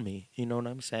around me. You know what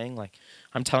I'm saying? Like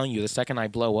I'm telling you, the second I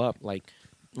blow up, like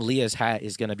Leah's hat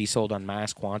is going to be sold on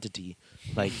mass quantity.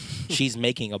 Like she's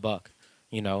making a buck,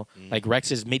 you know? Like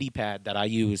Rex's MIDI pad that I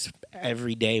use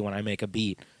every day when I make a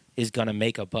beat is going to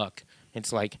make a buck.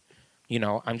 It's like, you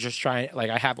know, I'm just trying, like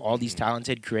I have all these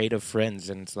talented creative friends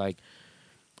and it's like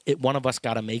one of us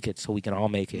got to make it so we can all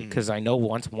make it. Because I know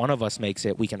once one of us makes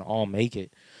it, we can all make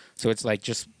it. So it's like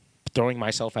just throwing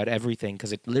myself at everything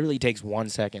because it literally takes 1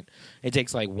 second. It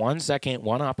takes like 1 second,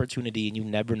 one opportunity, and you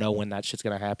never know when that shit's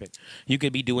going to happen. You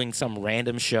could be doing some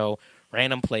random show,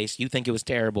 random place. You think it was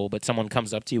terrible, but someone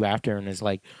comes up to you after and is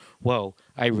like, whoa,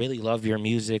 I really love your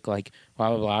music. Like, blah,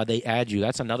 blah, blah. They add you.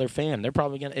 That's another fan. They're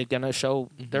probably gonna show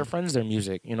their friends their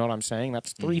music. You know what I'm saying?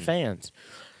 That's 3 fans.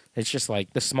 It's just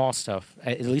like the small stuff,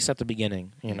 at least at the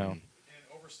beginning, you know. In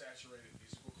oversaturated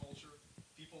musical culture,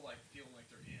 people like feel like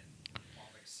they're in on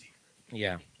like secret.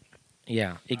 Yeah.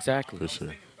 Yeah, exactly. For sure.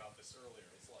 I was thinking about this earlier.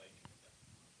 It's like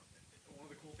one of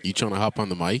the cool things. You trying to hop on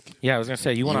the mic? Yeah, I was gonna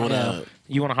say you want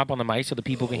to hop on the mic so the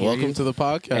people can hear you. Welcome to the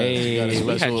podcast. Hey, We got a we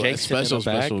had special, Jake a sitting in special, the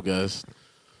back. special guest.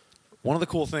 One of the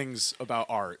cool things about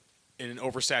art in an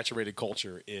oversaturated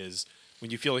culture is when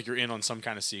you feel like you're in on some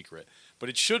kind of secret, but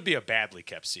it should be a badly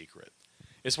kept secret.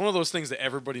 It's one of those things that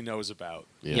everybody knows about.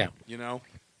 Yeah. You know,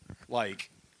 like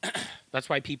That's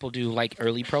why people do like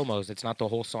early promos. It's not the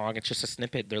whole song. It's just a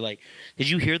snippet. They're like, did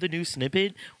you hear the new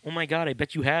snippet? Oh my God, I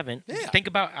bet you haven't. Yeah. Think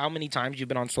about how many times you've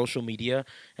been on social media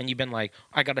and you've been like,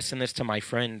 I got to send this to my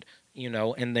friend, you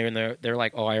know, and they're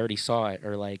like, oh, I already saw it.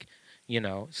 Or like, you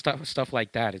know, stuff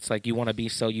like that. It's like you want to be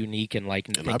so unique and like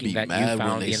And I'd thinking be that you mad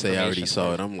found when the they say I already information saw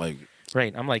it. first. I'm like,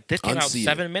 Right. I'm like, this came out Unsee it.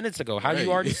 7 minutes ago. How do Right.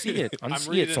 you already see it?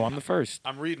 Unsee it, so I'm the first.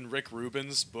 I'm reading Rick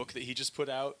Rubin's book that he just put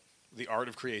out, The Art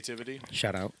of Creativity.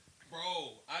 Shout out. Bro,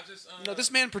 I just No, this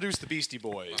man produced the Beastie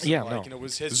Boys. Yeah, like, no. you know,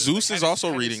 was his Zeus had is his- also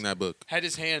had his- reading that book. Had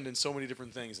his hand in so many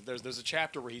different things. There's a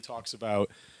chapter where he talks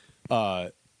about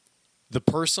the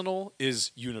personal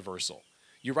is universal.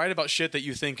 You write about shit that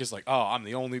you think is like, oh, I'm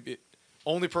the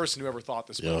only person who ever thought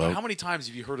this way. Yo. But how many times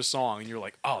have you heard a song and you're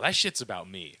like, oh, that shit's about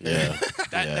me? yeah.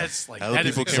 That's like Hella that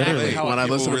is people can exactly relate. how When I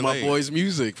people listen to my relate. boy's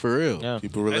music, for real. Yeah.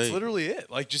 People That's relate. literally it.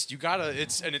 Like, just you gotta.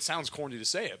 And it sounds corny to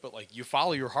say it, but like you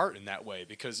follow your heart in that way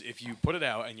because if you put it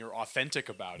out and you're authentic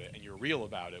about it and you're real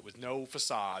about it with no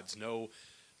facades, no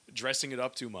dressing it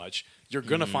up too much, you're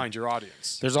gonna find your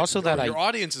audience. There's also your, that your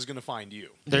audience is gonna find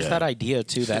you. there's Yeah. that idea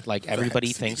too that like everybody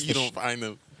Facts. thinks you the don't find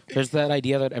them. there's that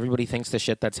idea that everybody thinks the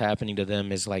shit that's happening to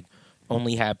them is like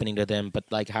only happening to them, but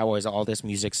like how is all this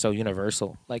music so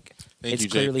universal? Like Thank it's you,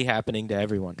 Jake. clearly happening to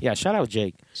everyone. Yeah, shout out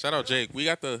Jake. Shout out Jake. We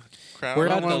got the crowd. We're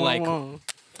at the Wah, wah, like wah.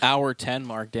 hour 10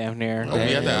 mark down there. Oh, we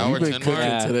at the hour You've been 10 cooking mark?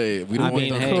 Yeah. today. We don't I want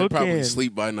mean, to hey. probably Cooking.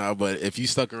 sleep by now, but if you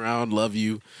stuck around, love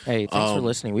you. Hey, thanks for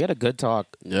listening. We had a good talk.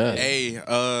 Yeah. Hey,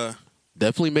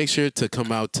 Definitely make sure to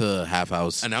come out to Half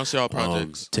House announce y'all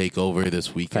projects. Takeover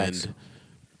this weekend. Facts.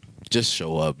 Just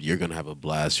show up. You're gonna have a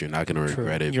blast. You're not gonna True.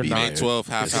 regret it. You're Be not. there. May 12th,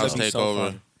 Half It's House gonna be so Takeover.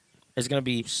 fun. It's gonna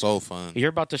be. So fun. You're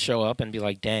about to show up and be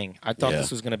like, "Dang, I thought Yeah.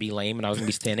 this was gonna be lame, and I was gonna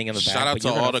be standing in the back." Shout out but to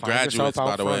you're gonna all the find yourself graduates, out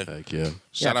by the way. front. Heck yeah.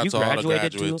 Shout if out you to all the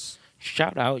graduated too, graduates.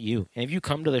 Shout out you. And if you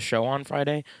come to the show on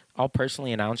Friday, I'll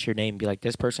personally announce your name. Be like,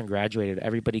 "This person graduated."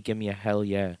 Everybody, give me a hell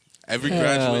yeah. Every Hell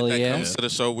graduate that yeah. comes to the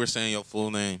show, we're saying your full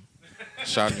name.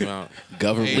 Shouting you out.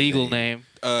 Government. Legal name.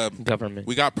 Government.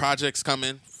 We got projects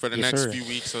coming for the Yes, next sir. few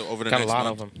weeks, over the Got a next lot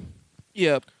month. of them.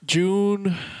 Yep.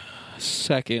 June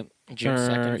 2nd. June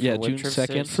 2nd for Yeah, Wood June Trip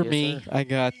 2nd Six, for yes, me. sir. I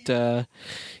got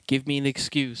Give Me an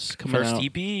Excuse coming First out.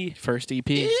 EP. First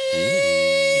EP.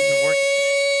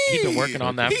 He's been working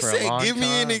on that He for said, a long "Give time.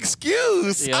 me an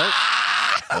excuse." Yep.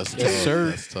 That's Yes, tough. sir.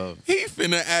 That's tough. He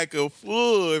finna act a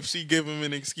fool if she give him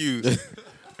an excuse.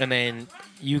 And then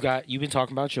you've been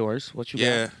talking about yours. What you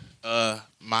Yeah. got?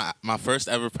 My first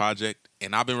ever project,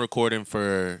 and I've been recording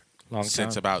for Long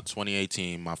since time. about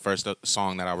 2018. My first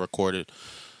song that I recorded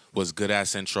was "Good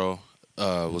Ass Intro."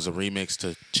 Was a remix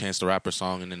to Chance the Rapper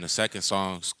song, and then the second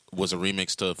song was a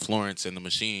remix to Florence and the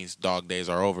Machines, "Dog Days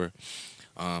Are Over."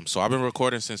 So I've been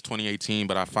recording since 2018,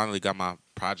 but I finally got my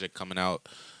project coming out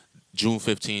June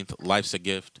 15th. Life's a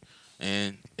Gift,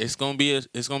 and it's gonna be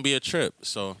a trip.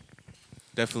 So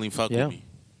definitely fuck Yeah. with me.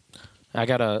 I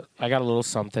got a little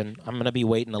something. I'm gonna be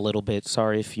waiting a little bit.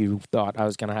 Sorry if you thought I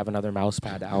was gonna have another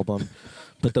Mousepad album,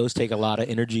 but those take a lot of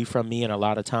energy from me and a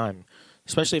lot of time,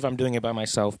 especially if I'm doing it by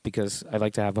myself because I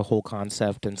like to have a whole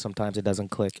concept and sometimes it doesn't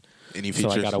click. Any So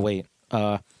features? I gotta wait.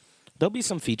 There'll be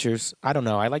some features. I don't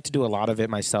know. I like to do a lot of it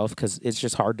myself because it's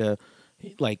just hard to,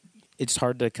 like, it's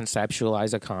hard to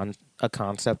conceptualize a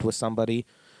concept with somebody,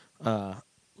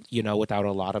 without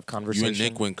a lot of You conversation. and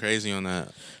Nick went crazy on that.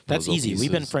 That's Puzzle easy.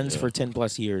 We've been pieces, friends yeah. for 10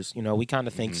 plus years. You know, we kind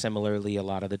of think similarly a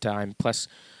lot of the time. Plus,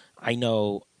 I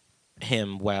know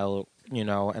him well,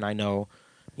 and I know,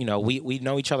 we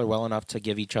know each other well enough to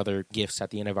give each other gifts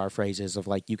at the end of our phrases of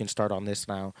like, you can start on this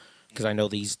now because I know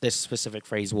this specific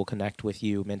phrase will connect with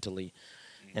you mentally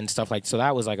and stuff like. So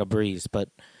that was like a breeze. But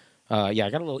I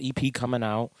got a little EP coming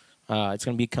out. It's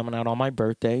going to be coming out on my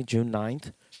birthday, June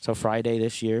 9th. So Friday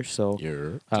this year. So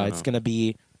it's going to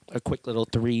be a quick little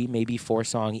 3, maybe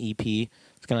 4-song EP.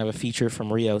 It's going to have a feature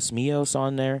from Rios Mios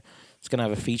on there. It's going to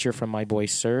have a feature from my boy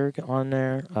Serg on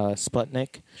there,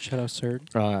 Sputnik. Shout out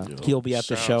Serg. He'll be at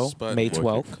the show Sputnik. May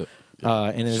 12th.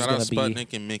 And it's Shout going out to be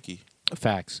Sputnik and Mickey.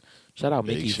 facts. Shout out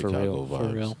Big Mickey for Chicago real. vibes.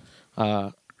 For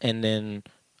real. And then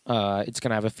it's going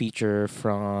to have a feature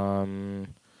from...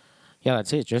 Yeah,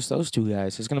 that's it. Just those 2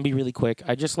 guys. It's going to be really quick.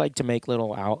 I just like to make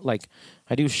little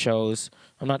I do shows.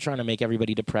 I'm not trying to make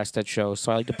everybody depressed at shows,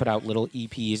 so I like to put out little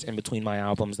EPs in between my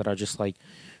albums that are just like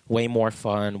way more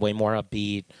fun, way more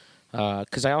upbeat.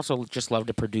 Because I also just love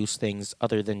to produce things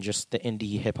other than just the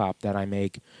indie hip hop that I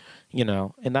make,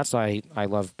 and that's why I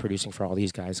love producing for all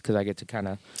these guys because I get to kind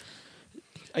of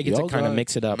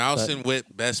mix it up. Mouse and Whip,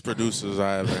 best producers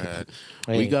I ever had.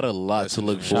 Hey, We got a lot to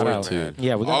look shout forward out. to.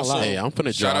 Yeah, we got Also, a lot. Hey, I'm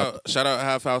finna drop. Shout out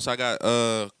Half House. I got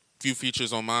a few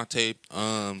features on my tape.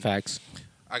 Facts.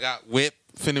 I got Whip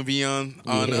finna be on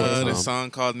Yeah. this song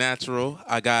called Natural.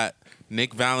 I got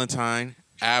Nick Valentine,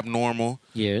 Abnormal.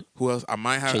 Yeah. Who else? I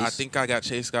might have. I Chase. think I got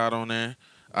Chase Scott on there.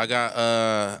 I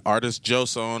got artist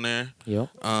Josa on there. Yep.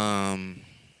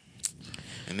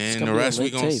 And then the rest we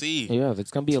gonna see. Yeah, it's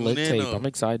gonna be a Tune lit in, tape. though. I'm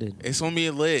excited. It's gonna be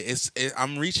lit.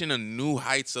 I'm reaching a new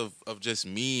heights of just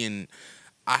me, and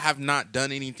I have not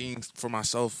done anything for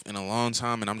myself in a long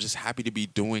time, and I'm just happy to be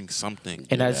doing something.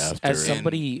 And after. as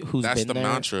somebody who's That's been the there,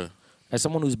 mantra. as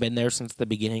someone who's been there since the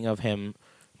beginning of him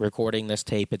recording this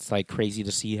tape, it's like crazy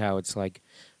to see how it's like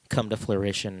come to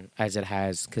fruition as it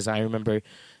has. Because I remember it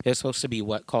was supposed to be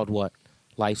called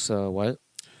Life's what?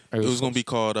 Or It was gonna be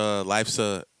called Life's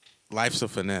a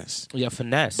Finesse. Yeah,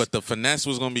 Finesse. But the finesse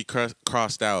was gonna be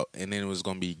crossed out, and then it was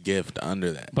gonna be gift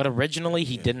under that. But originally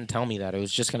he didn't tell me that. It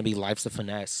was just gonna be Life's a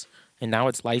Finesse. And now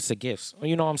it's Life's a Gift. Well,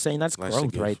 you know what I'm saying? That's Life's a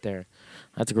growth gift. right there.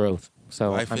 That's growth.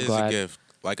 So Life I'm is glad. a gift.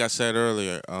 Like I said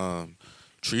earlier,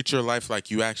 treat your life like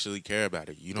you actually care about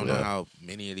it. You don't know Yeah. how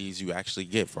many of these you actually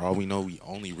get. For all we know, we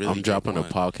only really I'm get dropping a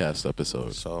one. podcast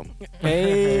episode. So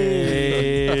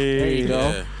Hey, there you go.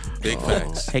 yeah, big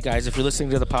facts. Hey guys, if you're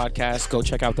listening to the podcast, go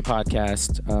check out the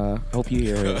podcast. I hope you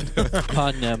hear it.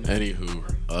 Pun them.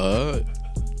 Anywho,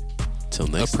 till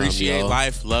next Appreciate time, y'all.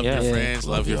 life. Love Yeah. your Yeah. friends.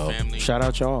 Love Love your y'all. family. Shout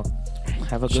out y'all.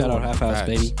 Have a good Shout one. out Half House, Facts.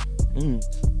 baby.